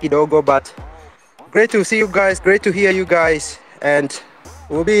 nikawa busy kidogo. But great to see you guys. Great to hear you guys. And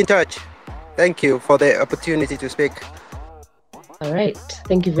we'll be in touch. Thank you for the opportunity to speak. All right,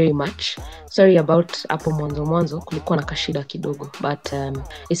 thank you very much. Sorry about hapo mwanzo kulikuwa na kashida kidogo, but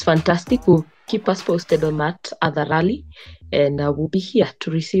it's fantastic. We'll keep us posted on that other rally, and we'll be here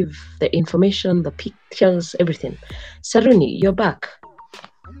to receive the information, the pictures, everything. Saruni, you're back.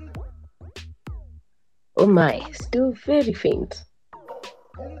 Oh my, still very faint.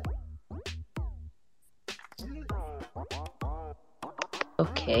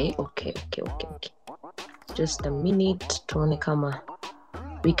 Okay. Just a minute, tuone kama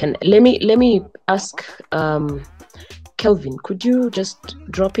we can. Let me ask Kelvin, could you just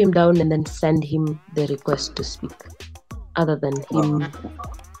drop him down and then send him the request to speak? Other than him.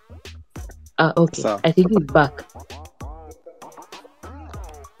 Okay. So, I think he's back.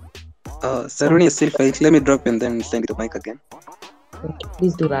 Saruni is still fake. Let me drop and then send the mic again. Okay,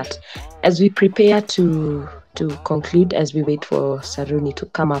 please do that. As we prepare to conclude, as we wait for Saruni to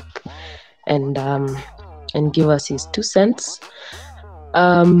come up and give us his 2 cents.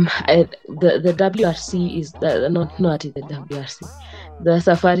 The WRC is not the WRC. The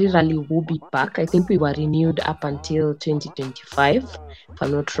Safari Rally will be back. I think we were renewed up until 2025, if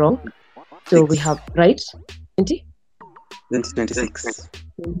I'm not wrong. So we have, right? 2026.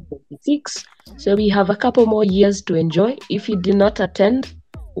 2026. So we have a couple more years to enjoy. If you did not attend,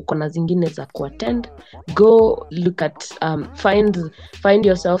 uko na zingine za kuattend, go look at find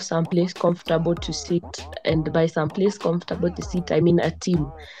yourself some place comfortable to sit, and by some place comfortable to sit I mean a team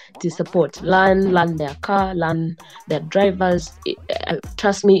to support, learn their car, learn their drivers.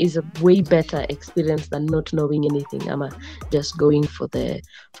 Trust me, is a way better experience than not knowing anything. I'm just going for the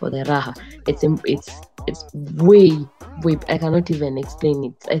raha. It's way I cannot even explain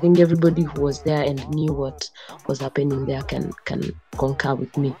it. I think everybody who was there and knew what was happening there can concur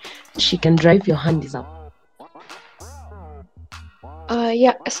with me. She can drive. Your hand is up.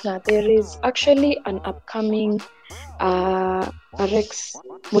 Yeah, Asna, there is actually an upcoming RX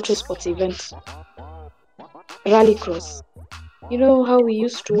motorsports event, Rallycross. You know how we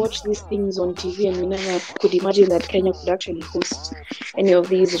used to watch these things on TV and we never could imagine that Kenya could actually host any of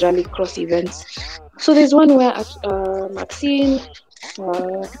these Rallycross events. So there's one where Maxine,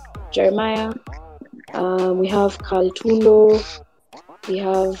 Jeremiah, we have Carl Tundo, we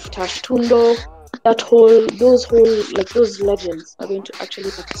have Tash Tundo. Those legends are going to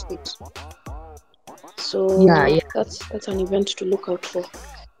actually participate. So yeah. That's an event to look out for.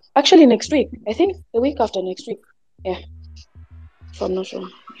 Actually, next week. I think the week after next week. Yeah, if I'm not wrong.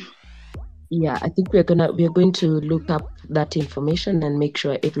 Yeah, I think we're going to look up that information and make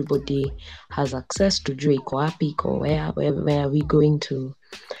sure everybody has access to Jua iko wapi, iko where are we going to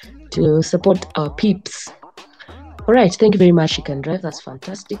support our peeps. All right, thank you very much. You can drive. That's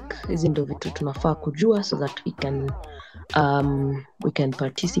fantastic. Hizi ndo vitu tunafaa kujua so that we can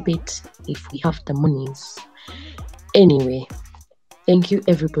participate if we have the monies. Anyway, thank you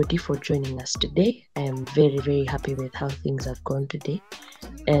everybody for joining us today. I am very, very happy with how things have gone today.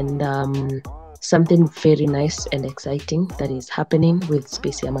 And something very nice and exciting that is happening with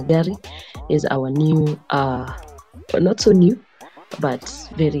Space ya Magari is our new, not so new, but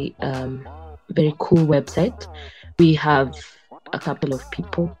very, very cool website. We have a couple of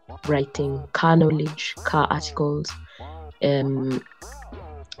people writing car knowledge, car articles.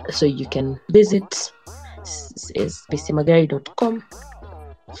 So you can visit spaceyamagari.com,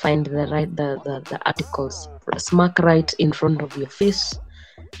 find the articles, smack right in front of your face,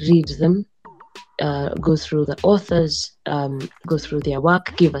 read them, go through the authors, go through their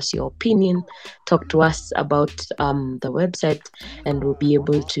work, give us your opinion, talk to us about the website, and we'll be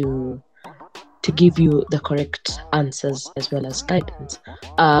able to give you the correct answers as well as guidance.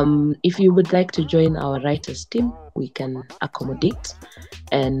 If you would like to join our writers team, we can accommodate,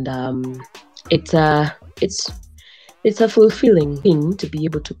 and it's a fulfilling thing to be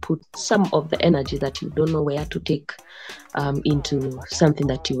able to put some of the energy that you don't know where to take into something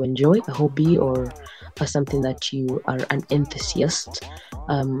that you enjoy, a hobby, or something that you are an enthusiast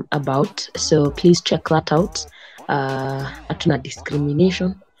about. So please check that out. Hatuna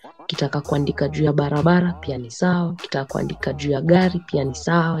discrimination. Ukitaka kuandika juu ya barabara pia ni sawa, ukitaka kuandika juu ya gari pia ni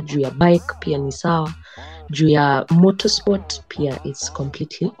sawa, juu ya bike pia ni sawa, juu ya motorsport pia it's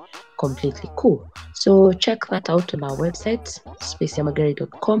completely cool. So check that out on our website,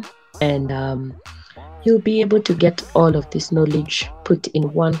 spaceyamagari.com, and you'll be able to get all of this knowledge put in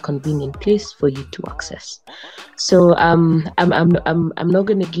one convenient place for you to access. So I'm not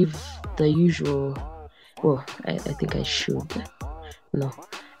going to give the usual. Well, I think I should. No,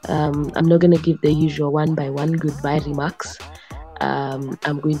 I'm not going to give the usual one by one goodbye remarks.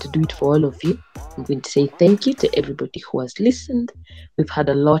 I'm going to do it for all of you. I'm going to say thank you to everybody who has listened. We've had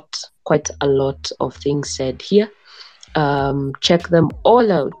quite a lot of things said here. Check them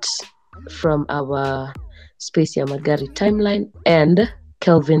all out from our Space ya Magari timeline and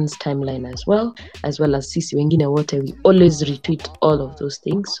Kelvin's timeline as well as sisi wengine wote. We always retweet all of those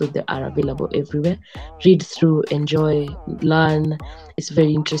things, so they are available everywhere. Read through, enjoy, learn. It's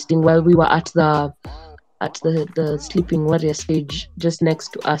very interesting. While we were at the Sleeping Warrior stage, just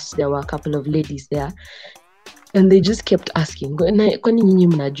next to us there were a couple of ladies there, and they just kept asking, kwani nyinyi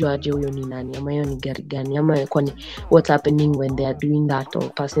mnajua aje huyo ni nani, ama hiyo ni gari gani, ama kwani what's happening when they are doing that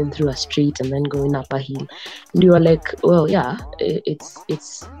or passing through a street and then going up a hill. And you are like, well, yeah,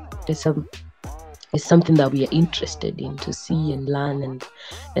 it's something that we are interested in to see and learn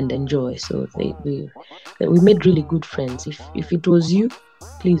and enjoy. So we made really good friends. If it was you,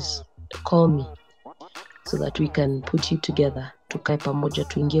 please call me so that we can put you together, tukae pamoja,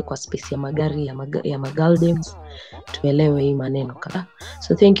 tuingie kwa space ya magari ya Magaldems, tuelewe hii maneno kada.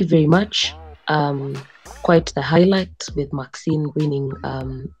 So thank you very much. Quite the highlight with Maxine winning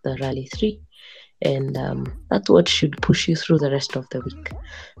the Rally 3, and that's what should push you through the rest of the week.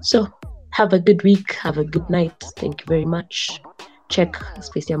 So have a good week, have a good night. Thank you very much. Check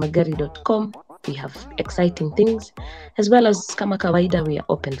spaceyamagari.com. We have exciting things, as well as kama kawaida, we are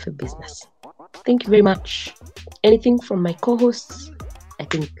open for business. Thank you very much. Anything from my co-hosts? I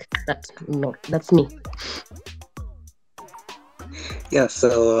think that's me. Yeah,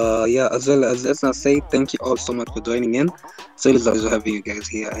 so as well as let's not say thank you all so much for joining in. So it's always having you guys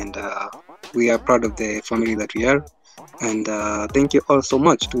here, and we are proud of the family that we are. And thank you all so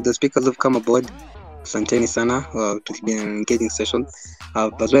much to the speakers who've come aboard. Asanteni sana to be an engaging session.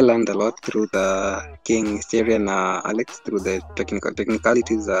 I've as well learned a lot through the King, Hysteria, and Alex through the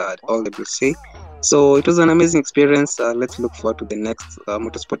technicalities at all WC. So it was an amazing experience. Let's look forward to the next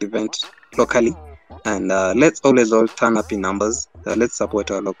motorsport event locally, and let's always all turn up in numbers. Let's support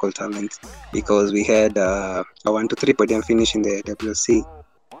our local talent, because we had a 1-2-3 podium finish in the WC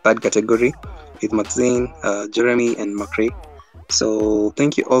third category with Maxine, Jeremy, and McRae. So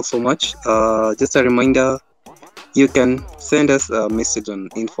thank you all so much. Just a reminder, you can send us a message on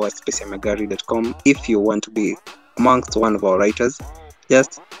info@spaceyamagari.com if you want to be amongst one of our writers.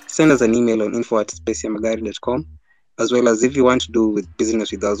 Just send us an email on info@spaceyamagari.com. As well as if you want to do with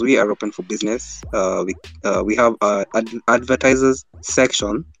business with us, we are open for business. We have our advertisers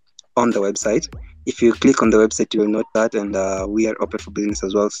section on the website. If you click on the website, you will note that, and we are open for business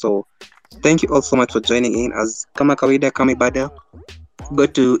as well. So thank you all so much for joining in. As kama kawaida, kama ibada, go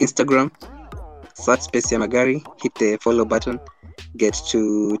to Instagram, search Space ya Magari, hit the follow button, get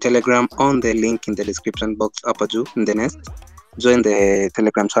to Telegram on the link in the description box upper in the nest. Join the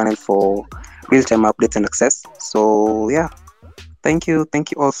Telegram channel for real-time updates and access. So yeah, thank you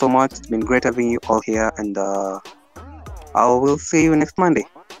all so much. It's been great having you all here, and I will see you next Monday.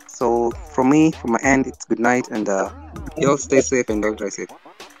 So from my end, it's good night, and you all stay safe and all drive safe.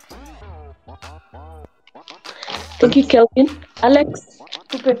 Thank you, Kelvin. Alex,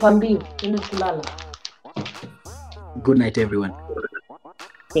 tupe pambio, tulala. Good night, everyone.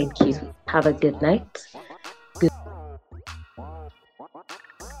 Thank you. Have a good night.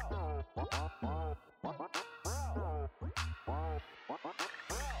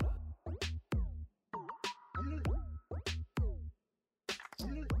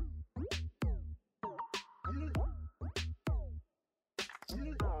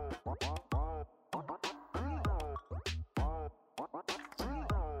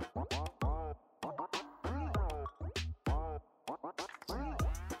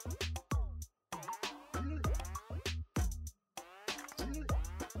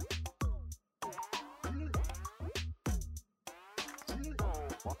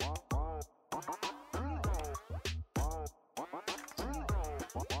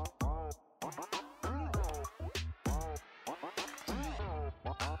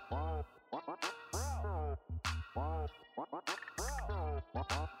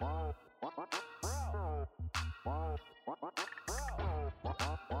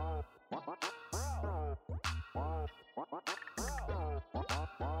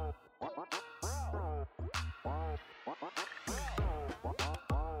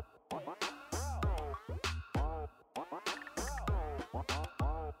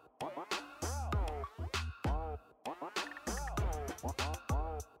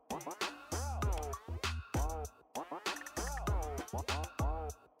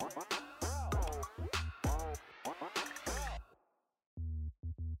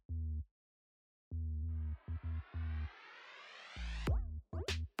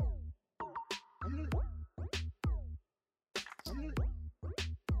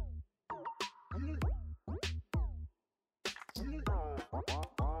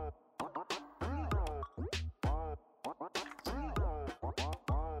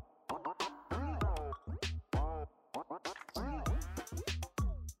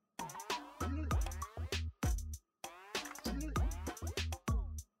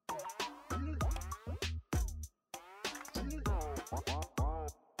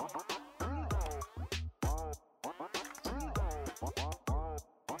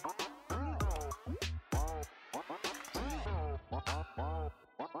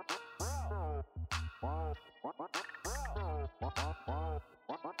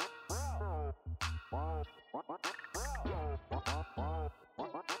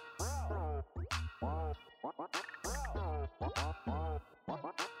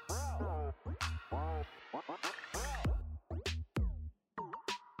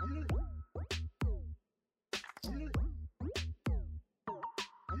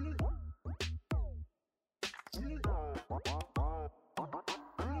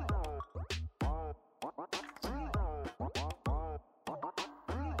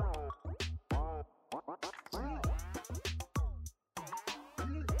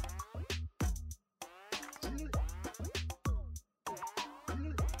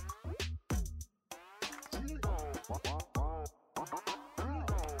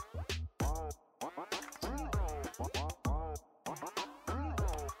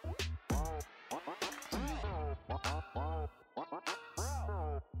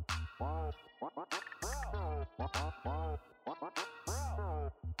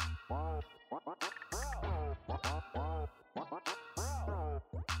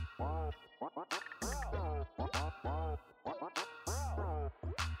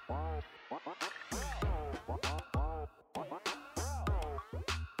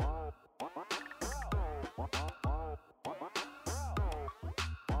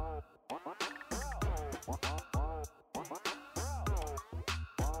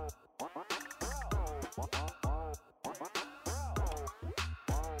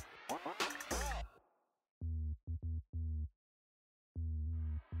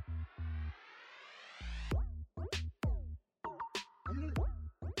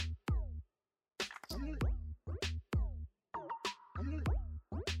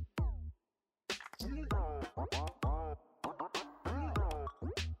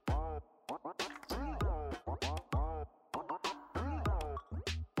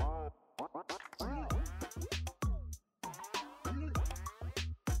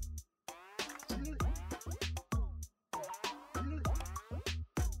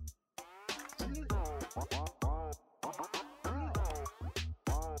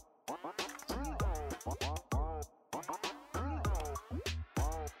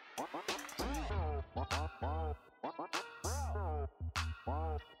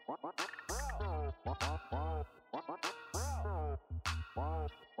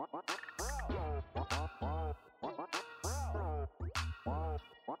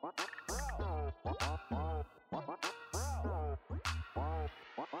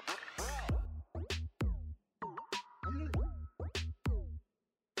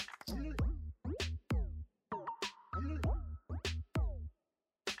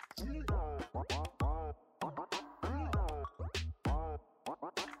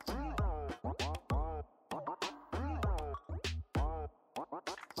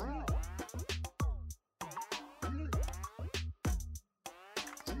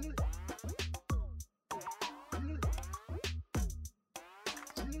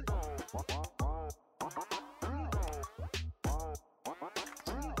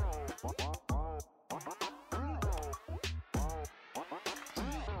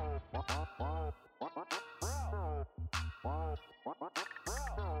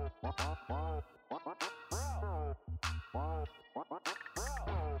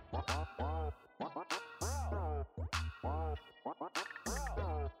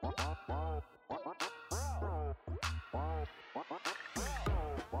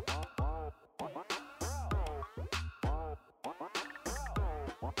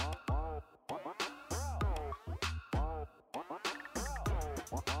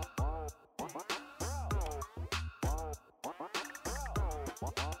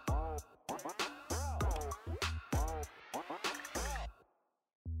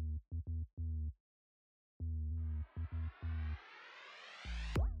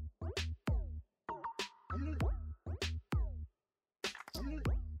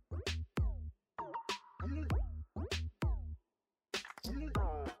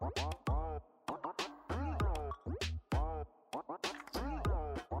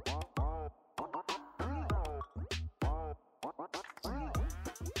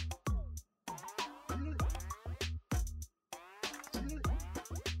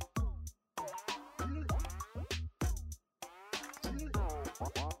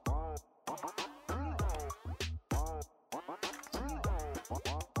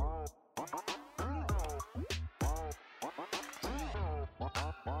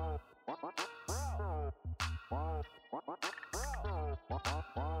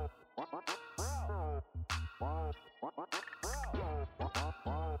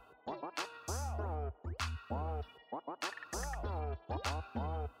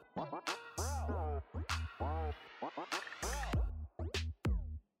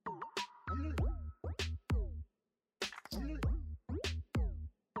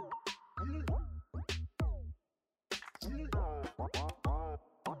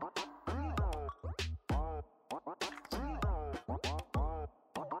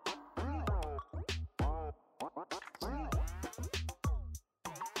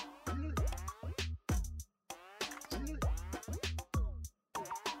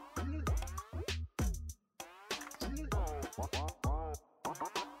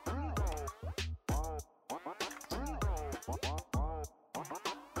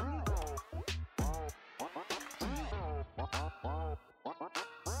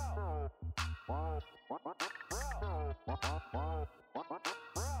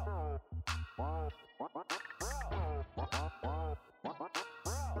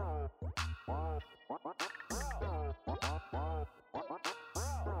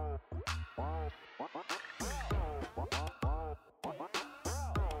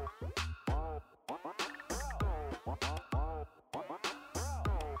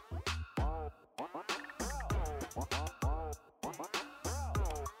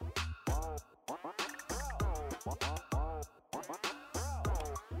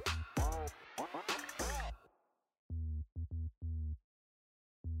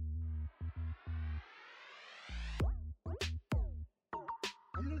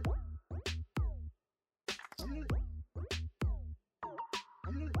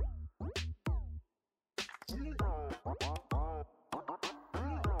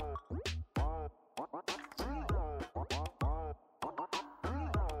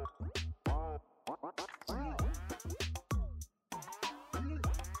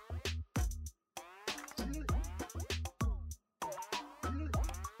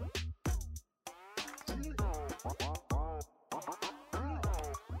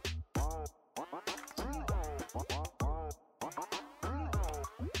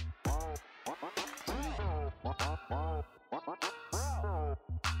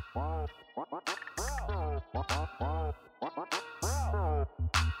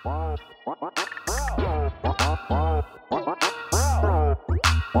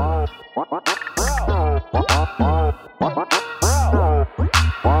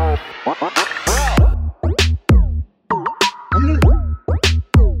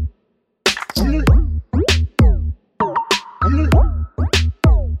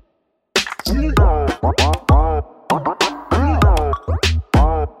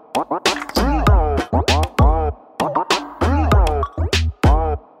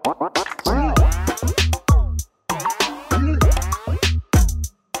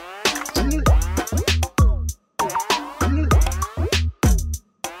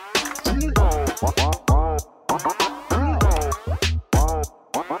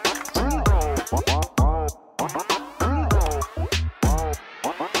 What?